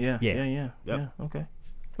in something. Yeah. Yep. Yeah. Okay.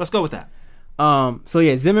 Let's go with that. So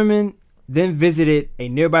yeah, Zimmerman then visited a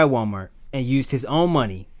nearby Walmart and used his own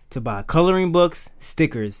money to buy coloring books,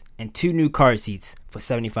 stickers, and 2 new car seats for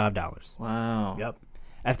 $75. Wow. Yep.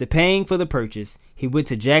 After paying for the purchase, he went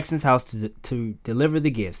to Jackson's house to deliver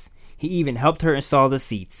the gifts. He even helped her install the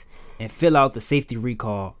seats and fill out the safety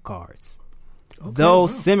recall cards. Okay, Though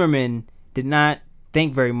Zimmerman did not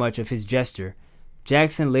think very much of his gesture,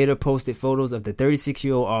 Jackson later posted photos of the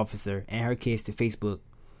 36-year-old officer and her kids to Facebook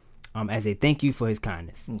as a thank you for his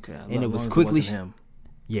kindness. Okay, and it was quickly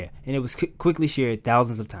quickly shared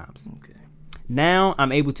thousands of times. Okay. Now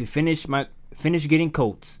I'm able to finish getting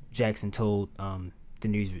coats, Jackson told the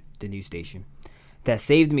news station. That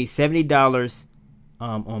saved me $70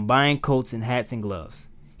 on buying coats and hats and gloves.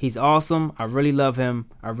 He's awesome. I really love him.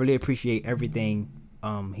 I really appreciate everything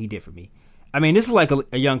he did for me. I mean, this is like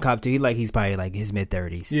a young cop too. He's probably like his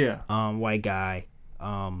mid-30s. Yeah. White guy.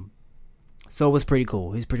 So it was pretty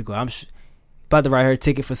cool. He's pretty cool. I'm about to write her a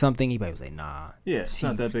ticket for something. He probably was like, nah. Yeah, it's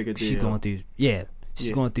not that big a deal.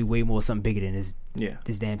 She's going through way more, something bigger than this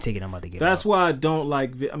damn ticket I'm about to get. That's why I don't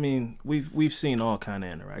like. I mean, we've seen all kind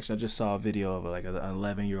of interaction. I just saw a video of like an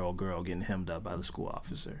 11-year-old girl getting hemmed up by the school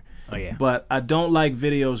officer. Oh yeah. But I don't like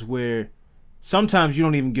videos where sometimes you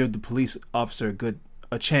don't even give the police officer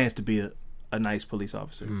a chance to be a nice police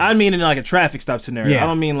officer. Mm. I mean in like a traffic stop scenario. Yeah. I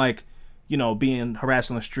don't mean like being harassed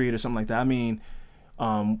on the street or something like that. I mean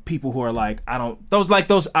people who are like I don't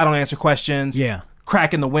answer questions. Yeah.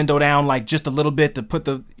 Cracking the window down like just a little bit to put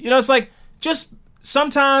the it's like just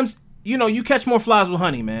sometimes you catch more flies with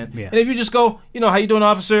honey, man. Yeah. And if you just go, how you doing,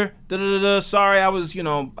 officer? Sorry, I was,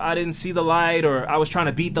 I didn't see the light, or I was trying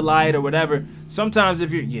to beat the light, or whatever. Sometimes if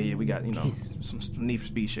you're, we got, some need for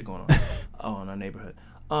speed shit going on in our neighborhood.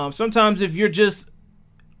 Sometimes if you're just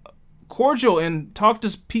cordial and talk to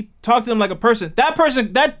them like a person,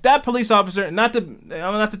 that police officer, not to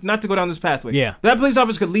go down this pathway. Yeah. That police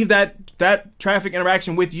officer could leave that traffic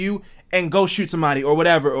interaction with you and go shoot somebody or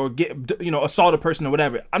whatever, or get assault a person or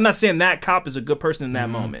whatever. I'm not saying that cop is a good person in that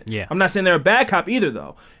moment. Yeah. I'm not saying they're a bad cop either,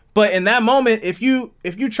 though. But in that moment, if you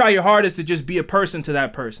try your hardest to just be a person to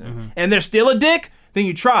that person, and they're still a dick, then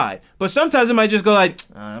you tried. But sometimes it might just go like,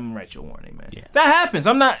 I'm gonna write you a warning, man. Yeah. That happens.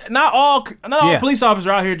 I'm not all police officers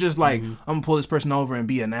are out here just like I'm gonna pull this person over and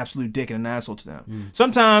be an absolute dick and an asshole to them.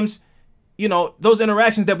 Sometimes, those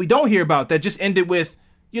interactions that we don't hear about that just ended with,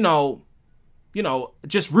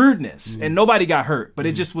 just rudeness, and nobody got hurt, but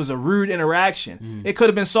it just was a rude interaction. It could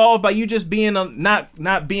have been solved by you just being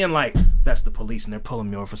not being like, that's the police and they're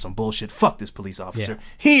pulling me over for some bullshit. Fuck this police officer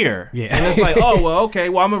here. Yeah. And it's like, oh well, okay,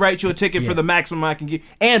 well I'm gonna write you a ticket for the maximum I can get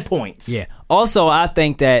and points. Yeah. Also, I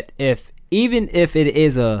think that even if it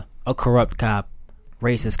is a corrupt cop,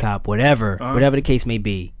 racist cop, whatever the case may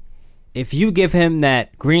be, if you give him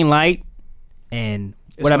that green light, and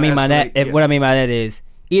what I mean by that is,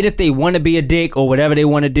 even if they want to be a dick or whatever they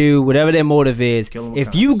want to do, whatever their motive is,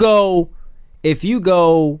 if you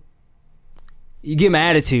give them an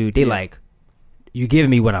attitude, they like, you give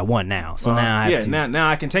me what I want now, so now I have to. Now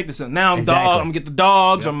I can take this. Now I'm I'm gonna get the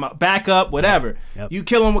dogs, or my backup, whatever. Yep. You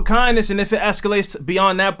kill them with kindness, and if it escalates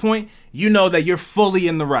beyond that point, you know that you're fully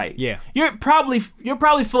in the right. Yeah, you're probably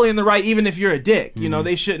fully in the right, even if you're a dick.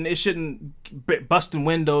 It shouldn't busting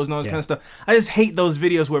windows and all this kind of stuff. I just hate those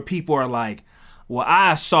videos where people are like, well,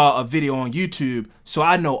 I saw a video on YouTube, so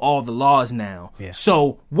I know all the laws now. Yeah.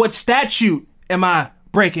 So what statute am I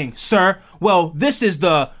breaking, sir? Well, this is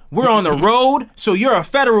we're on the road, so you're a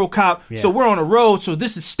federal cop, so we're on the road, so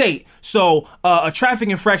this is state. So a traffic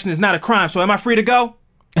infraction is not a crime, so am I free to go?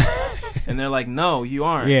 And they're like, no, you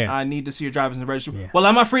aren't. Yeah. I need to see your driver's registry. Yeah. Well,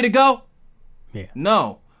 am I free to go? Yeah.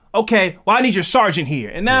 No. Okay, well, I need your sergeant here.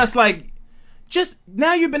 And now it's like,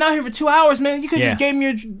 now you've been out here for 2 hours, man. You could just gave me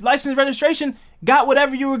your license registration, got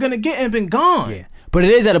whatever you were going to get, and been gone. Yeah. But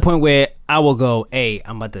it is at a point where I will go, hey,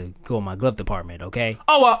 I'm about to go in my glove department, okay?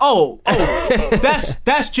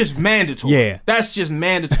 That's just mandatory. Yeah. That's just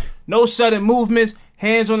mandatory. No sudden movements,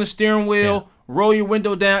 hands on the steering wheel, roll your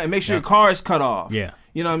window down, and make sure your car is cut off. Yeah.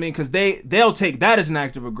 You know what I mean? Because they'll take that as an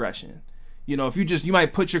act of aggression. If you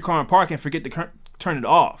might put your car in park and forget to turn it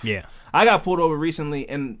off. Yeah. I got pulled over recently,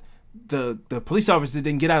 and the police officer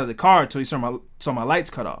didn't get out of the car until he saw my lights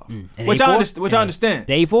cut off, which I understand.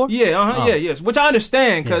 The A4? Yeah, yes, which I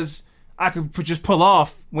understand because I could just pull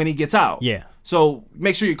off when he gets out. Yeah. So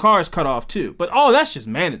make sure your car is cut off too. But that's just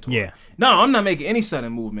mandatory. Yeah. No, I'm not making any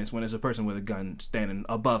sudden movements when there's a person with a gun standing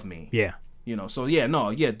above me. Yeah. So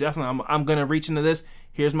definitely I'm gonna reach into this.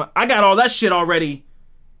 I got all that shit already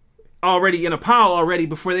in a pile already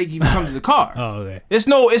before they even come to the car. Okay. It's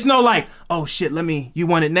no like, oh shit, you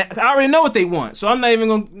want it now? I already know what they want, so I'm not even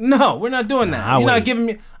gonna. No, we're not doing that. I'm not giving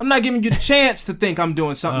you the chance to think I'm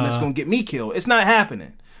doing something that's gonna get me killed. It's not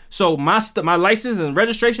happening. So my license and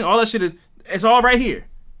registration, all that shit it's all right here.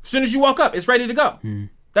 As soon as you walk up, it's ready to go.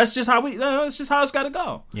 That's just how it's gotta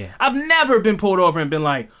go. Yeah. I've never been pulled over and been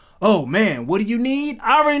like, oh man, what do you need?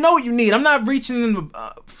 I already know what you need. I'm not reaching and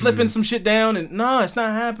flipping some shit down, and no, it's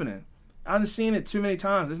not happening. I've seen it too many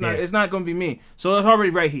times. It's not going to be me. So it's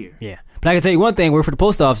already right here. Yeah. But I can tell you one thing. Work for the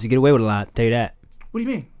post office, you get away with a lot. I'll tell you that. What do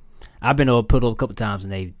you mean? I've been pulled over a couple times,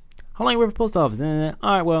 and how long you work for the post office? All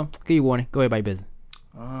right, well, give you a warning. Go ahead about your business.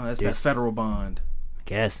 Oh, that's that federal bond.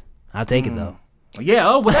 Guess. I'll take it, though.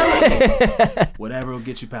 Yeah, whatever. Whatever will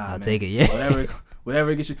get you power, I'll take it, yeah.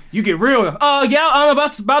 Whatever gets you. You get real.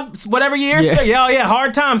 About whatever year. Yeah.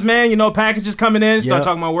 Hard times, man. Packages coming in. Start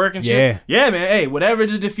talking about work and shit. Yeah, man. Hey, whatever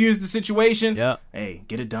to diffuse the situation. Yeah. Hey,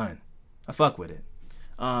 get it done. I fuck with it.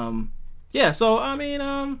 Yeah. So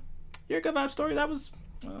your good vibe story. That was.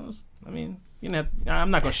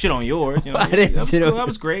 I'm not gonna shit on yours. That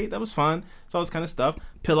was great. That was fun. It's all this kind of stuff.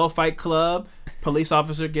 Pillow fight club. Police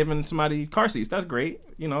officer giving somebody car seats. That's great.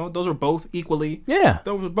 Those were both equally. Yeah.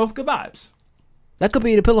 Those were both good vibes. That could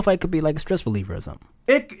be, the pillow fight could be like a stress reliever or something.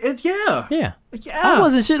 Yeah. I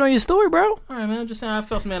wasn't shitting on your story, bro. All right, man. I'm just saying I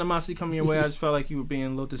felt some animosity coming your way. I just felt like you were being a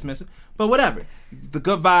little dismissive. But whatever. The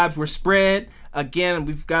good vibes were spread. Again,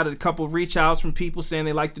 we've got a couple of reach outs from people saying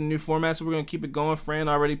they like the new format, so we're going to keep it going. Fran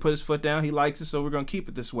already put his foot down. He likes it, so we're going to keep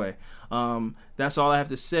it this way. That's all I have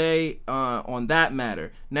to say on that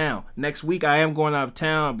matter. Now, next week I am going out of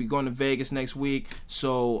town. I'll be going to Vegas next week,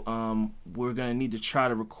 so we're going to need to try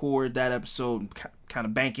to record that episode and kind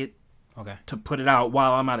of bank it. Okay. To put it out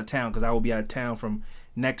while I'm out of town, because I will be out of town from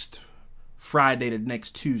next Friday to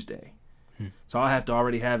next Tuesday. So I'll have to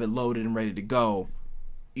already have it loaded and ready to go,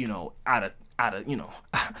 out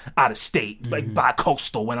of state, like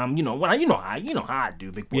bi-coastal. When how I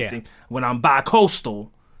do, big boy thing. When I'm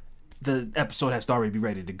bi-coastal, the episode has to already be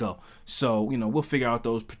ready to go. So, we'll figure out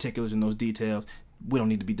those particulars and those details. We don't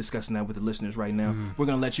need to be discussing that with the listeners right now. We're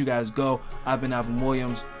going to let you guys go. I've been Alvin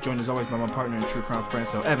Williams, joined as always by my partner in true crime,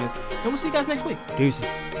 Franco Evans. And we'll see you guys next week. Deuces.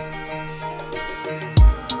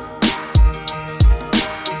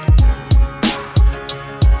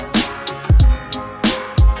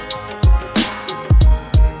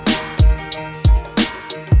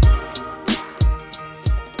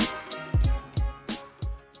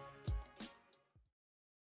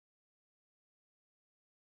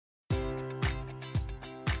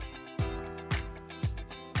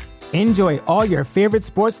 Enjoy all your favorite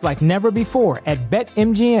sports like never before at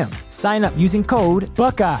BetMGM. Sign up using code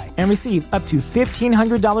Buckeye and receive up to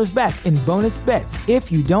 $1,500 back in bonus bets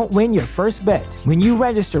if you don't win your first bet. When you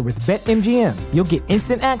register with BetMGM, you'll get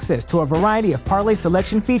instant access to a variety of parlay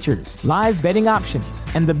selection features, live betting options,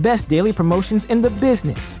 and the best daily promotions in the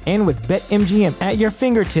business. And with BetMGM at your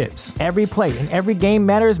fingertips, every play and every game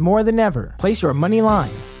matters more than ever. Place your money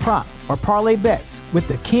line, prop, or parlay bets with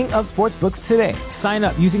the king of sportsbooks today. Sign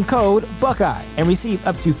up using code Buckeye and receive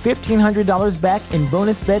up to $1,500 back in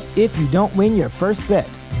bonus bets if you don't win your first bet.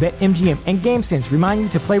 BetMGM and GameSense remind you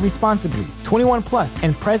to play responsibly. 21 plus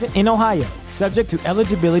and present in Ohio, subject to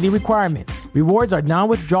eligibility requirements. Rewards are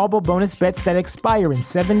non-withdrawable bonus bets that expire in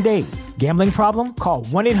 7 days. Gambling problem? Call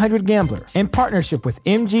 1-800-GAMBLER in partnership with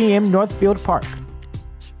MGM Northfield Park.